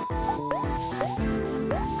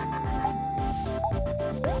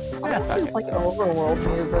 Almost feels like overworld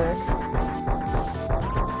music.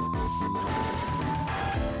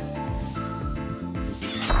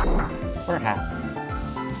 Perhaps.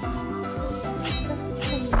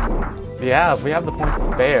 Yeah, if we have the points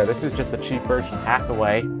to spare, this is just a cheap version of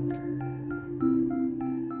Hackaway.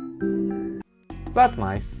 So that's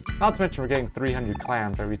nice. Not to mention we're getting 300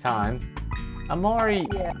 clams every time. Amori,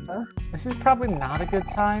 Yeah. this is probably not a good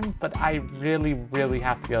time, but I really, really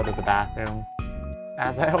have to go to the bathroom.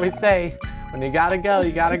 As I always say, when you gotta go,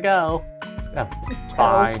 you gotta go. Oh,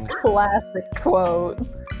 fine. Kel's classic quote.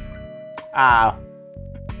 Ah.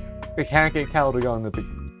 We can't get Kel to go into the...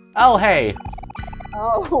 Oh, hey!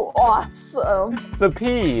 Oh, awesome. The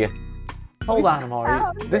P! Hold on, Amori.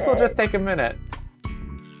 found This will it. just take a minute.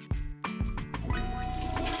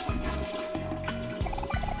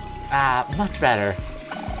 Ah, much better.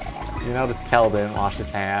 You notice Kel didn't wash his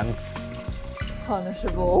hands.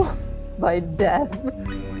 Punishable by death.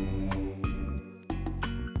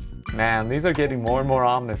 Man, these are getting more and more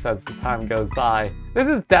ominous as the time goes by. This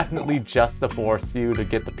is definitely just to force you to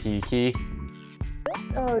get the P key.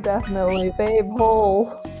 Oh, definitely. Babe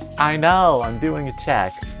hole. I know, I'm doing a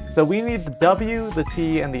check. So we need the W, the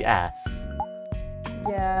T, and the S.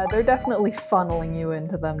 Yeah, they're definitely funneling you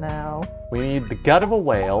into them now. We need the gut of a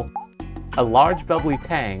whale, a large bubbly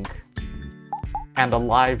tank, and a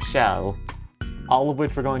live shell. All of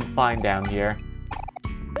which we're going to find down here.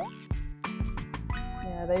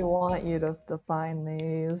 Yeah, they want you to find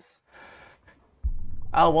these.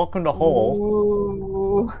 Oh, welcome to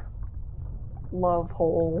Hole. Ooh. Love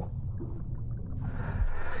hole.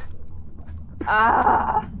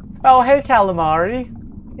 Ah! Oh, hey, Calamari.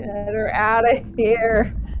 Get her out of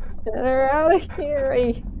here. Get her out of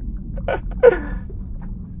here.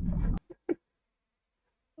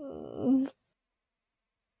 Mm.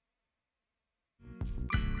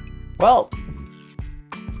 Well.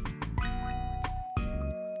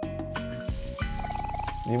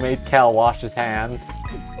 You made Kel wash his hands.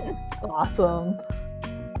 Awesome.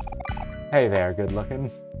 Hey there, good looking.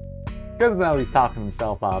 Good to know he's talking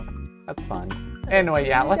himself up. That's fun. Anyway,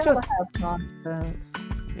 yeah, You let's gotta just... have confidence.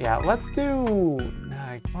 Yeah, let's do...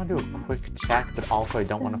 I want to do a quick check, but also I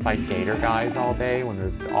don't want to fight Gator guys all day when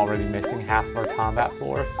we're already missing half of our combat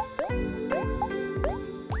force.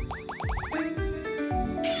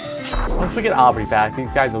 Once we get Aubrey back,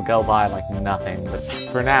 these guys will go by like nothing, but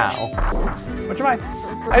for now... Which am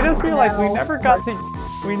I just realized we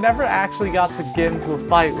never actually got to get into a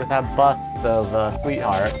fight with that bust of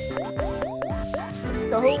Sweetheart.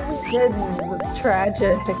 No, we didn't.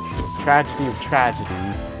 Tragic. Tragedy of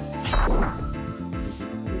tragedies.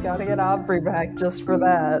 We gotta get Aubrey back just for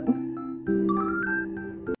that.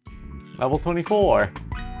 Level 24.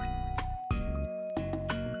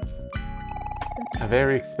 A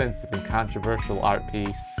very expensive and controversial art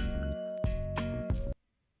piece.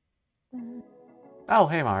 Oh,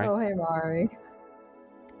 hey Mari. Oh, hey, Mari.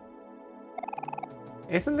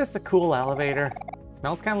 Isn't this a cool elevator?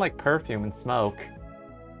 Smells kind of like perfume and smoke.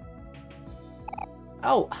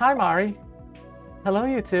 Oh, hi Mari. Hello,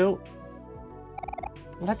 you two.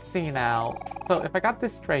 Let's see now. So if I got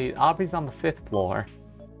this straight, Aubrey's on the 5th floor.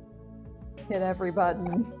 Hit every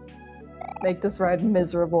button. Make this ride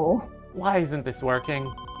miserable. Why isn't this working?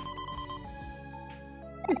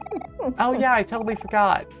 Oh yeah, I totally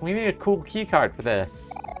forgot. We need a cool keycard for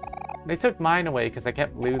this. They took mine away because I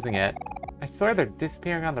kept losing it. I swear they're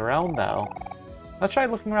disappearing on their own though. Let's try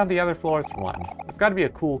looking around the other floors for one. There's gotta be a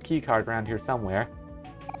cool keycard around here somewhere.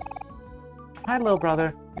 Hi little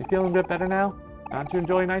brother, you feeling a bit better now? Why don't you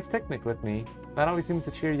enjoy a nice picnic with me? That always seems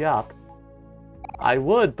to cheer you up. I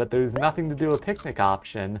would, but there's nothing to do a picnic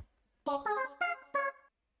option.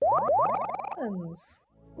 Friends.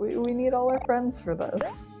 We need all our friends for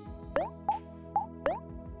this.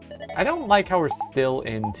 I don't like how we're still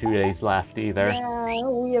in 2 days left either. Yeah,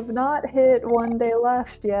 we have not hit 1 day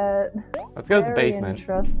left yet. Let's go to the Very basement.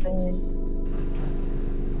 Interesting.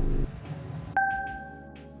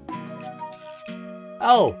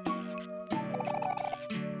 Oh!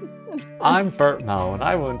 I'm Bertmo, and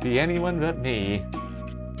I won't be anyone but me.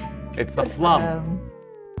 It's the Good for Flump, them.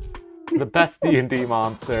 the best D&D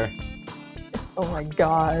monster. Oh my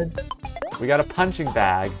god. We got a punching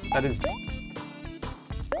bag. That is...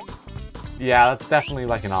 Yeah, that's definitely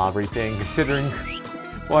like an Aubrey thing, considering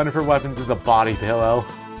one of her weapons is a body pillow.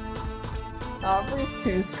 Aubrey's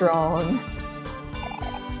too strong.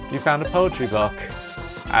 You found a poetry book.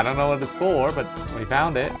 I don't know what it's for, but we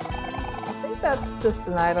found it. I think That's just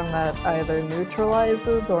an item that either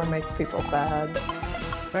neutralizes or makes people sad.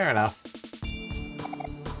 Fair enough.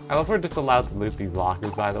 I love we're just allowed to loot these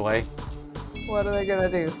lockers, by the way. What are they gonna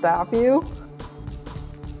do? Stop you?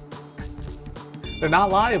 They're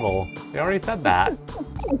not liable. They already said that.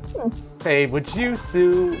 Babe, would you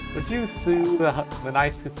sue the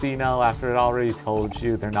nice casino after it already told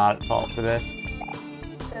you they're not at fault for this?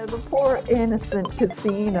 Yeah, the poor innocent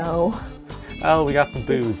casino. Oh, we got some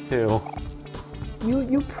booze too.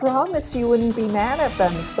 You promised you wouldn't be mad at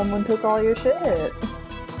them if someone took all your shit.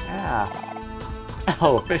 Yeah.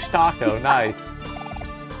 Oh, fish taco, nice.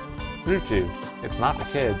 Fruit juice. It's not for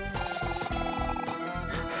kids.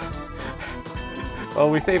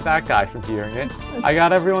 Well, we saved that guy from hearing it. I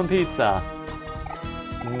got everyone pizza.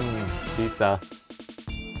 Pizza.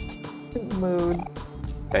 Mood.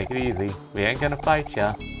 Take it easy. We ain't gonna fight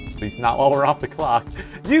ya. At least not while we're off the clock.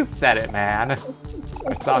 You said it, man.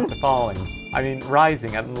 Our stocks are falling. I mean,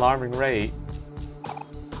 rising at an alarming rate.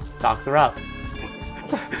 Stocks are up.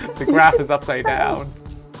 The graph is upside down.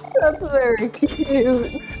 That's very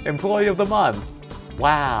cute. Employee of the month.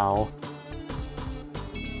 Wow.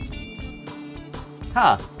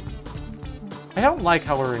 Huh. I don't like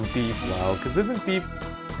how we're in Deepwell, because isn't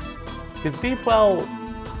Because Deepwell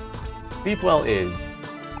is.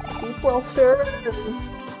 Deepwell sure is.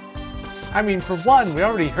 I mean, for one, we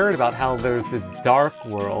already heard about how there's this dark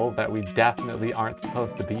world that we definitely aren't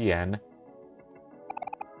supposed to be in.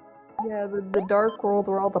 Yeah, the dark world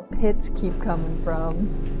where all the pits keep coming from.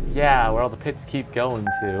 Yeah, where all the pits keep going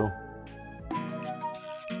to.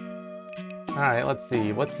 Alright, let's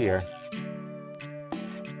see. What's here?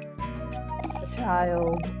 A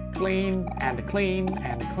child. Clean, and a clean,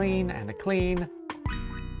 and a clean, and a clean.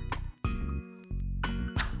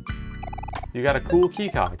 You got a cool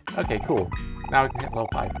keycard. Okay, cool. Now we can hit level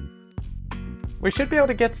 5. We should be able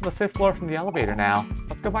to get to the 5th floor from the elevator now.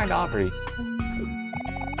 Let's go find Aubrey.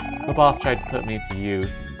 The boss tried to put me to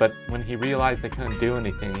use, but when he realized I couldn't do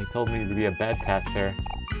anything, he told me to be a bed tester.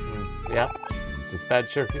 Yep. This bed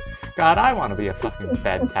sure... God, I want to be a fucking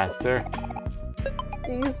bed tester.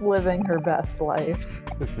 She's living her best life.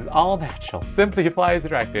 This is all natural. Simply apply as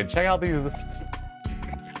directed. Check out these...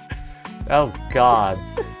 Oh, gods.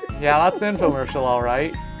 Yeah, that's the infomercial,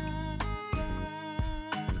 alright.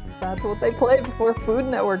 That's what they play before Food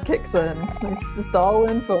Network kicks in. It's just all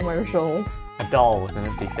infomercials. A doll with an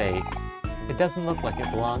empty face. It doesn't look like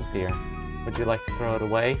it belongs here. Would you like to throw it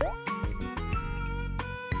away?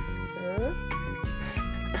 Sure.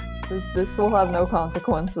 This will have no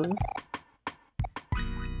consequences.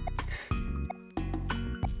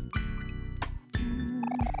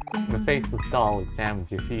 The faceless doll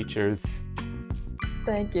examines your features.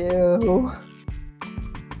 Thank you.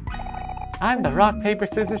 I'm the rock, paper,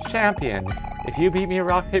 scissors champion. If you beat me at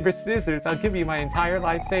rock, paper, scissors, I'll give you my entire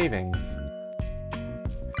life savings.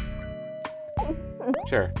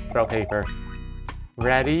 Sure, throw paper.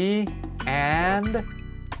 Ready, and...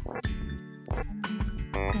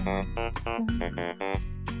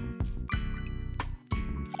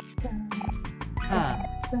 Huh.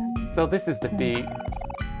 So this is defeat.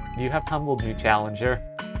 You have humbled me, challenger.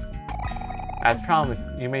 As promised,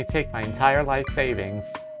 you may take my entire life savings.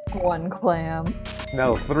 1 clam.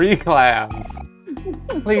 No, 3 clams.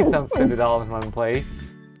 Please don't spend it all in one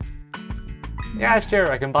place. Yeah,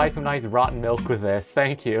 sure, I can buy some nice rotten milk with this,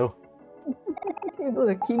 thank you.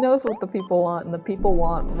 Look, he knows what the people want, and the people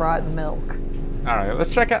want rotten milk. Alright,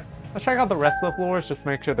 let's check out the rest of the floors, just to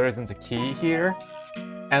make sure there isn't a key here.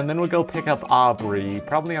 And then we'll go pick up Aubrey,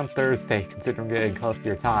 probably on Thursday, considering getting close to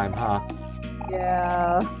your time, huh?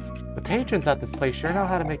 Yeah. The patrons at this place sure know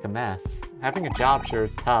how to make a mess. Having a job sure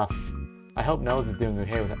is tough. I hope Nose is doing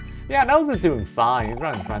okay with it. Yeah, Nose is doing fine. He's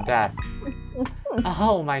running the front desk.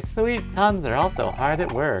 Oh, my sweet sons are also hard at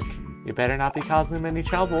work. You better not be causing them any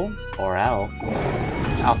trouble, or else.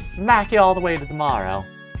 I'll smack you all the way to tomorrow.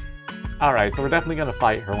 Alright, so we're definitely gonna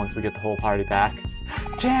fight her once we get the whole party back.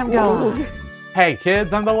 Jam guy! Hey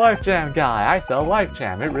kids, I'm the Life Jam guy. I sell Life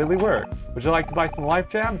Jam. It really works. Would you like to buy some Life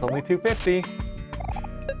Jams? Only $2.50.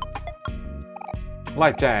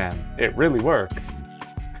 Life Jam. It really works.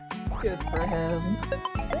 Good for him.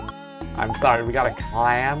 I'm sorry, we got a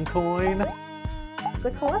clam coin? It's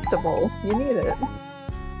a collectible. You need it.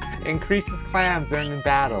 Increases clams earned in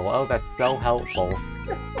battle. Oh, that's so helpful.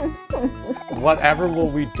 Whatever will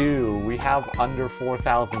we do? We have under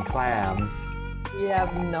 4,000 clams. We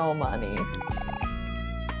have no money.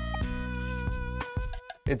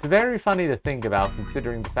 It's very funny to think about,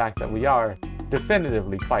 considering the fact that we are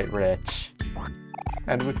definitively quite rich.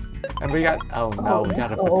 And we got... Oh no, we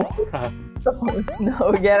got a fedora. Oh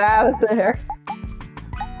no, get out of there.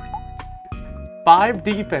 5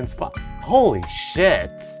 defense, holy shit!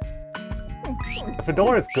 The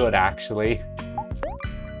fedora's good, actually.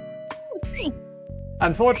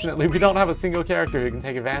 Unfortunately, we don't have a single character who can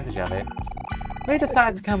take advantage of it. We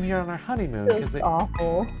decided to come here on our honeymoon Just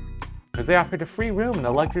awful. because they offered a free room and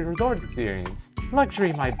a luxury resort experience.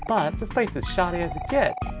 Luxury my butt, this place is shoddy as it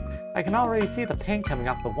gets. I can already see the paint coming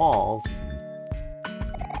off the walls.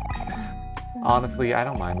 Honestly, I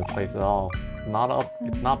don't mind this place at all.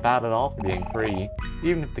 It's not bad at all for being free,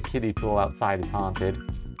 even if the kiddie pool outside is haunted.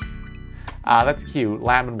 That's cute.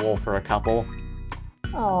 Lamb and wolf are a couple.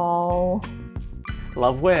 Oh.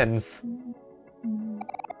 Love wins.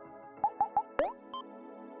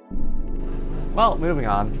 Well, moving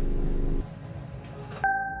on.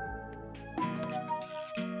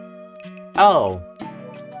 Oh.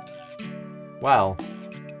 Well.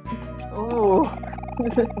 Ooh.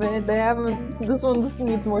 they haven't. This one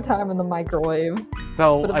needs more time in the microwave.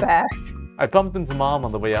 So, Put it back. I bumped into Mom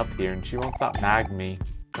on the way up here, and she won't stop nagging me.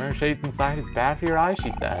 Wearing shades inside is bad for your eyes,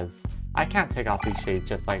 she says. I can't take off these shades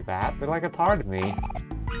just like that. They're like a part of me.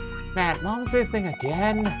 Man, Mom's visiting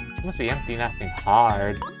again? She must be empty nesting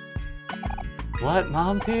hard. What?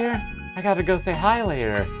 Mom's here? I gotta go say hi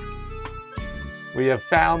later. We have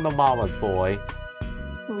found the mama's boy.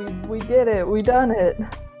 We did it. We done it.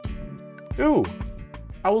 Ooh.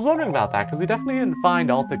 I was wondering about that, because we definitely didn't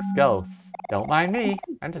find Altic's ghosts. Don't mind me.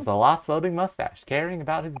 I'm just a lost floating mustache, caring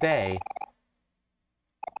about his day.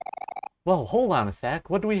 Whoa, hold on a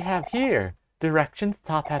sec. What do we have here? Directions to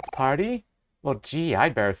Top Hat's party? Well, gee,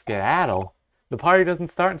 I'd better skedaddle. The party doesn't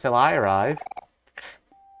start until I arrive.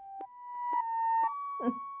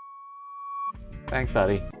 Thanks,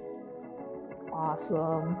 buddy.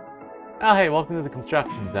 Awesome. Oh, hey, welcome to the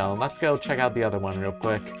construction zone. Let's go check out the other one real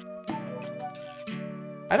quick.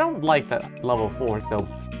 I don't like that level 4, so...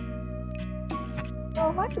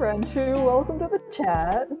 Oh, hi, Renchu. Welcome to the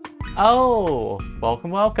chat. Oh,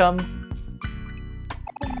 welcome, welcome.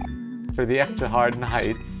 For the extra hard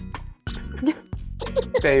nights.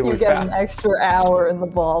 You get an extra hour in the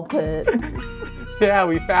ball pit. Yeah,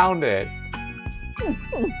 we found it.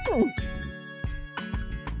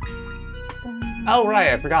 Oh,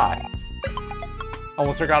 right, I forgot.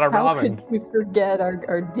 Almost forgot our ramen. How could we forget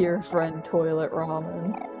our dear friend Toilet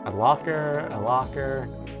Ramen? A locker, a locker.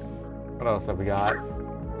 What else have we got?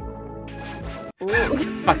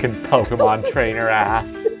 Ooh. Fucking Pokemon trainer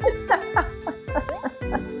ass.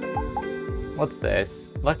 What's this?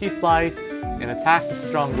 Lucky Slice. An attack with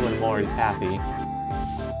strong glue and more, he's happy.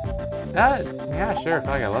 Yeah, sure,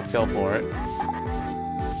 fuck it, let's go for it.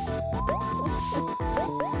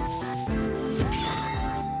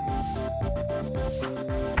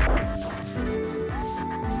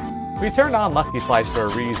 We turned on Lucky Slice for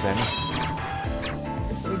a reason.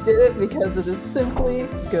 We did it because it is simply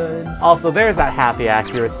good. Also, there's that happy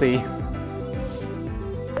accuracy.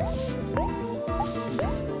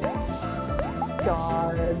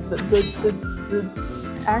 God, the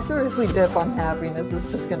accuracy dip on happiness is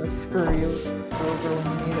just gonna screw you over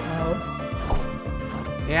when you need it most.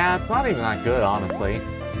 Yeah, it's not even that good, honestly.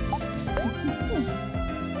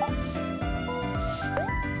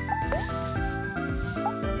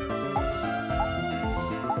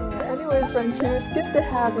 Anyways, Renchu, it's good to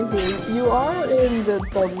have you here. You are in the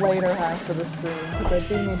later half of the stream, because I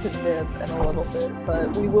do need to dip in a little bit,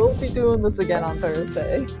 but we will be doing this again on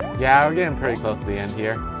Thursday. Yeah, we're getting pretty close to the end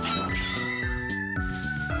here.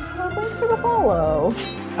 Well, thanks for the follow.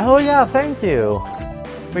 Oh yeah, thank you.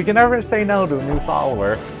 We can never say no to a new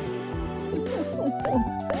follower.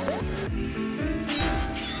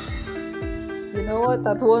 You know what?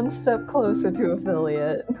 That's one step closer to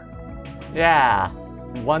affiliate. Yeah.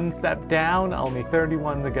 One step down, only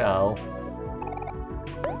 31 to go.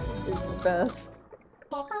 You're the best.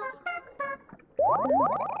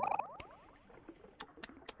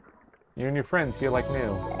 You and your friends feel like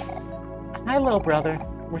new. Hi, little brother.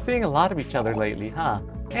 We're seeing a lot of each other lately, huh?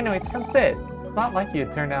 Anyways, come sit. It's not like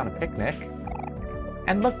you'd turn down a picnic.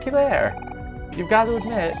 And look there. You've got to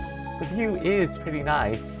admit, the view is pretty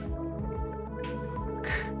nice.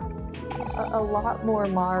 A lot more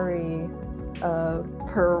Mari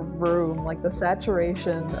per room. Like, the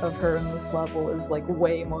saturation of her in this level is like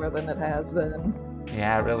way more than it has been.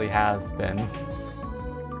 Yeah, it really has been.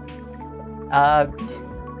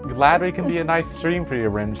 Glad we can be a nice stream for you,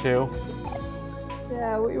 Renchu.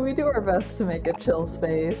 Yeah, we do our best to make a chill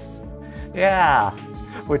space. Yeah,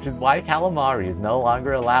 which is why Calamari is no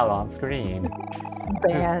longer allowed on screen.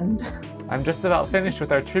 Banned. I'm just about finished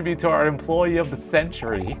with our tribute to our employee of the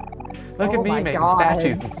century. Look at me making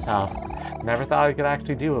statues and stuff. Never thought I could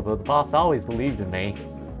actually do it, but the boss always believed in me.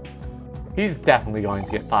 He's definitely going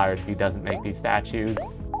to get fired if he doesn't make these statues.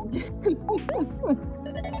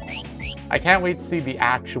 I can't wait to see the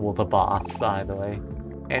boss, by the way.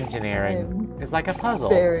 Engineering is like a puzzle.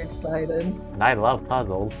 Very excited. And I love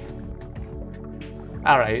puzzles.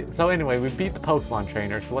 Alright, so anyway, we beat the Pokemon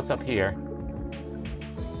trainer, so what's up here?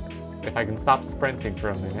 If I can stop sprinting for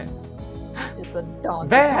a minute. It's a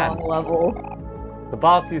Donkey Kong level. The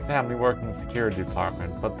boss used to have me work in the security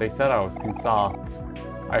department, but they said I was too soft.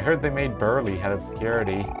 I heard they made Burly head of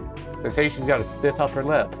security. They say she's got a stiff upper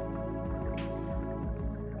lip.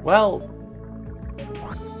 Well...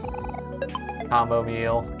 combo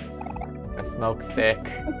meal. A smoke stick.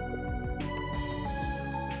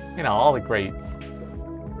 You know, all the greats.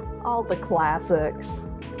 All the classics.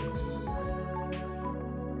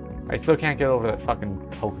 I still can't get over that fucking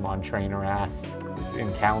Pokemon trainer ass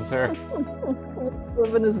encounter.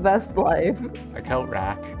 Living his best life. A coat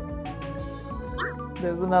rack.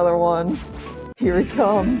 There's another one. Here he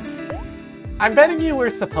comes. I'm betting you we're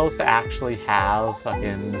supposed to actually have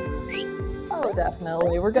fucking... Oh,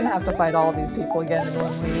 definitely. We're gonna have to fight all these people again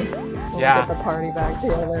when we get the party back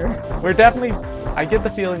together. We're definitely... I get the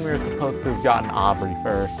feeling we were supposed to have gotten Aubrey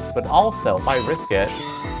first, but also, if I risk it...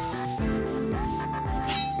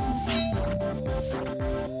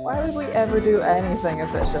 Why would we ever do anything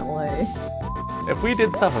efficiently? If we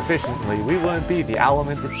did stuff efficiently, we wouldn't be the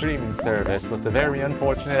Alimenta streaming service with the very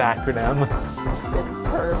unfortunate acronym. It's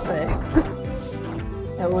perfect.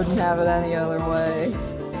 I wouldn't have it any other way.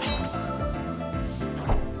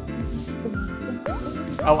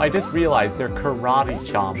 Oh, I just realized they're karate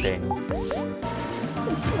chomping.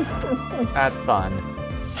 That's fun.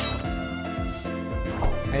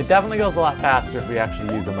 It definitely goes a lot faster if we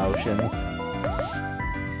actually use emotions.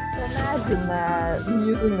 Imagine that.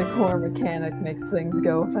 Using the core mechanic makes things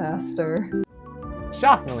go faster.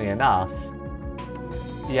 Shockingly enough.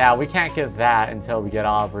 Yeah, we can't get that until we get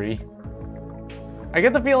Aubrey. I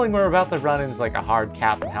get the feeling we're about to run into like a hard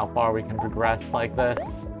cap in how far we can progress like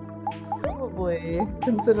this. Probably,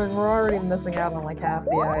 considering we're already missing out on like half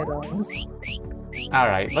the items.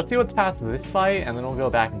 Alright, let's see what's past this fight, and then we'll go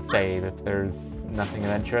back and save if there's nothing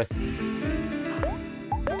of interest.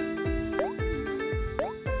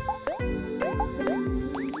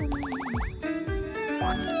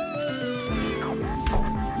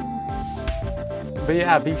 But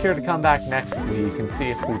yeah, be sure to come back next week and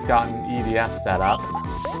see if we've gotten EDF set up.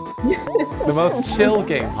 The most chill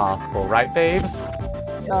game possible, right babe?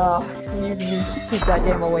 You keep that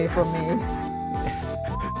game away from me.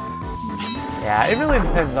 Yeah, it really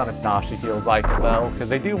depends on if Nashi feels like it though, because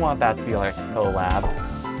they do want that to be like a collab.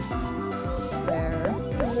 There.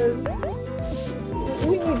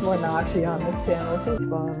 We need more Nashi on this channel, she's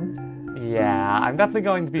fun. Yeah, I'm definitely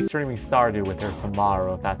going to be streaming Stardew with her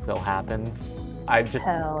tomorrow if that still happens.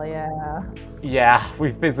 Hell yeah. Yeah,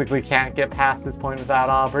 we physically can't get past this point without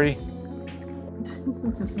Aubrey. This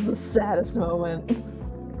is the saddest moment.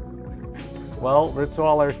 Well, rip to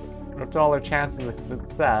all our chances of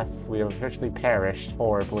success, we have officially perished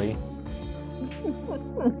horribly.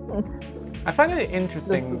 I find it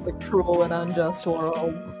interesting... This is a cruel and unjust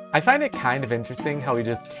world. I find it kind of interesting how we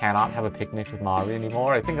just cannot have a picnic with Mari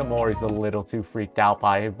anymore. I think Amori's a little too freaked out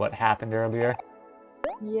by what happened earlier.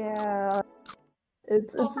 Yeah.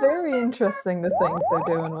 It's very interesting the things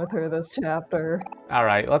they're doing with her this chapter.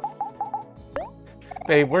 Alright, let's...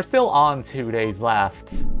 Babe, we're still on 2 days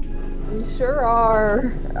left. We sure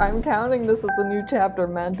are. I'm counting this as a new chapter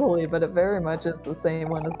mentally, but it very much is the same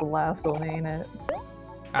one as the last one, ain't it?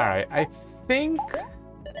 Alright, I think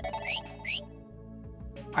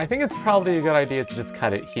it's probably a good idea to just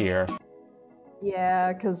cut it here.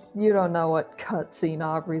 Yeah, because you don't know what cutscene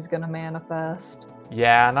Aubrey's gonna manifest.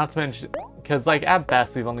 Yeah, not to mention, because like at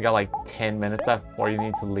best we've only got like 10 minutes left before you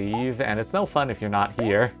need to leave, and it's no fun if you're not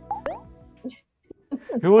here.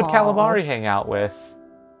 Who would Calamari hang out with?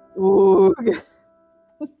 Ooh.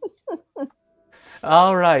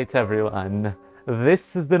 Alright everyone,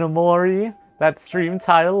 this has been Amori. That stream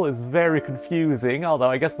title is very confusing, although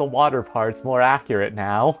I guess the water part's more accurate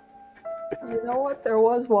now. You know what? There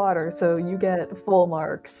was water, so you get full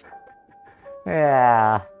marks.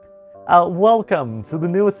 Yeah. Welcome to the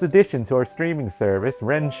newest addition to our streaming service,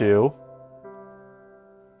 Renshu.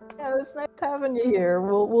 Yeah, it's nice having you here.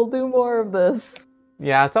 We'll do more of this.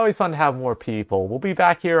 Yeah, it's always fun to have more people. We'll be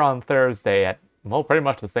back here on Thursday at, well, pretty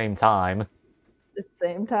much the same time.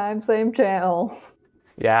 Same time, same channel.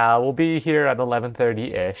 Yeah, we'll be here at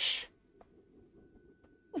 11:30-ish.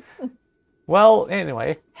 Well,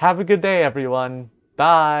 anyway, have a good day, everyone.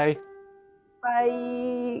 Bye!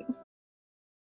 Bye!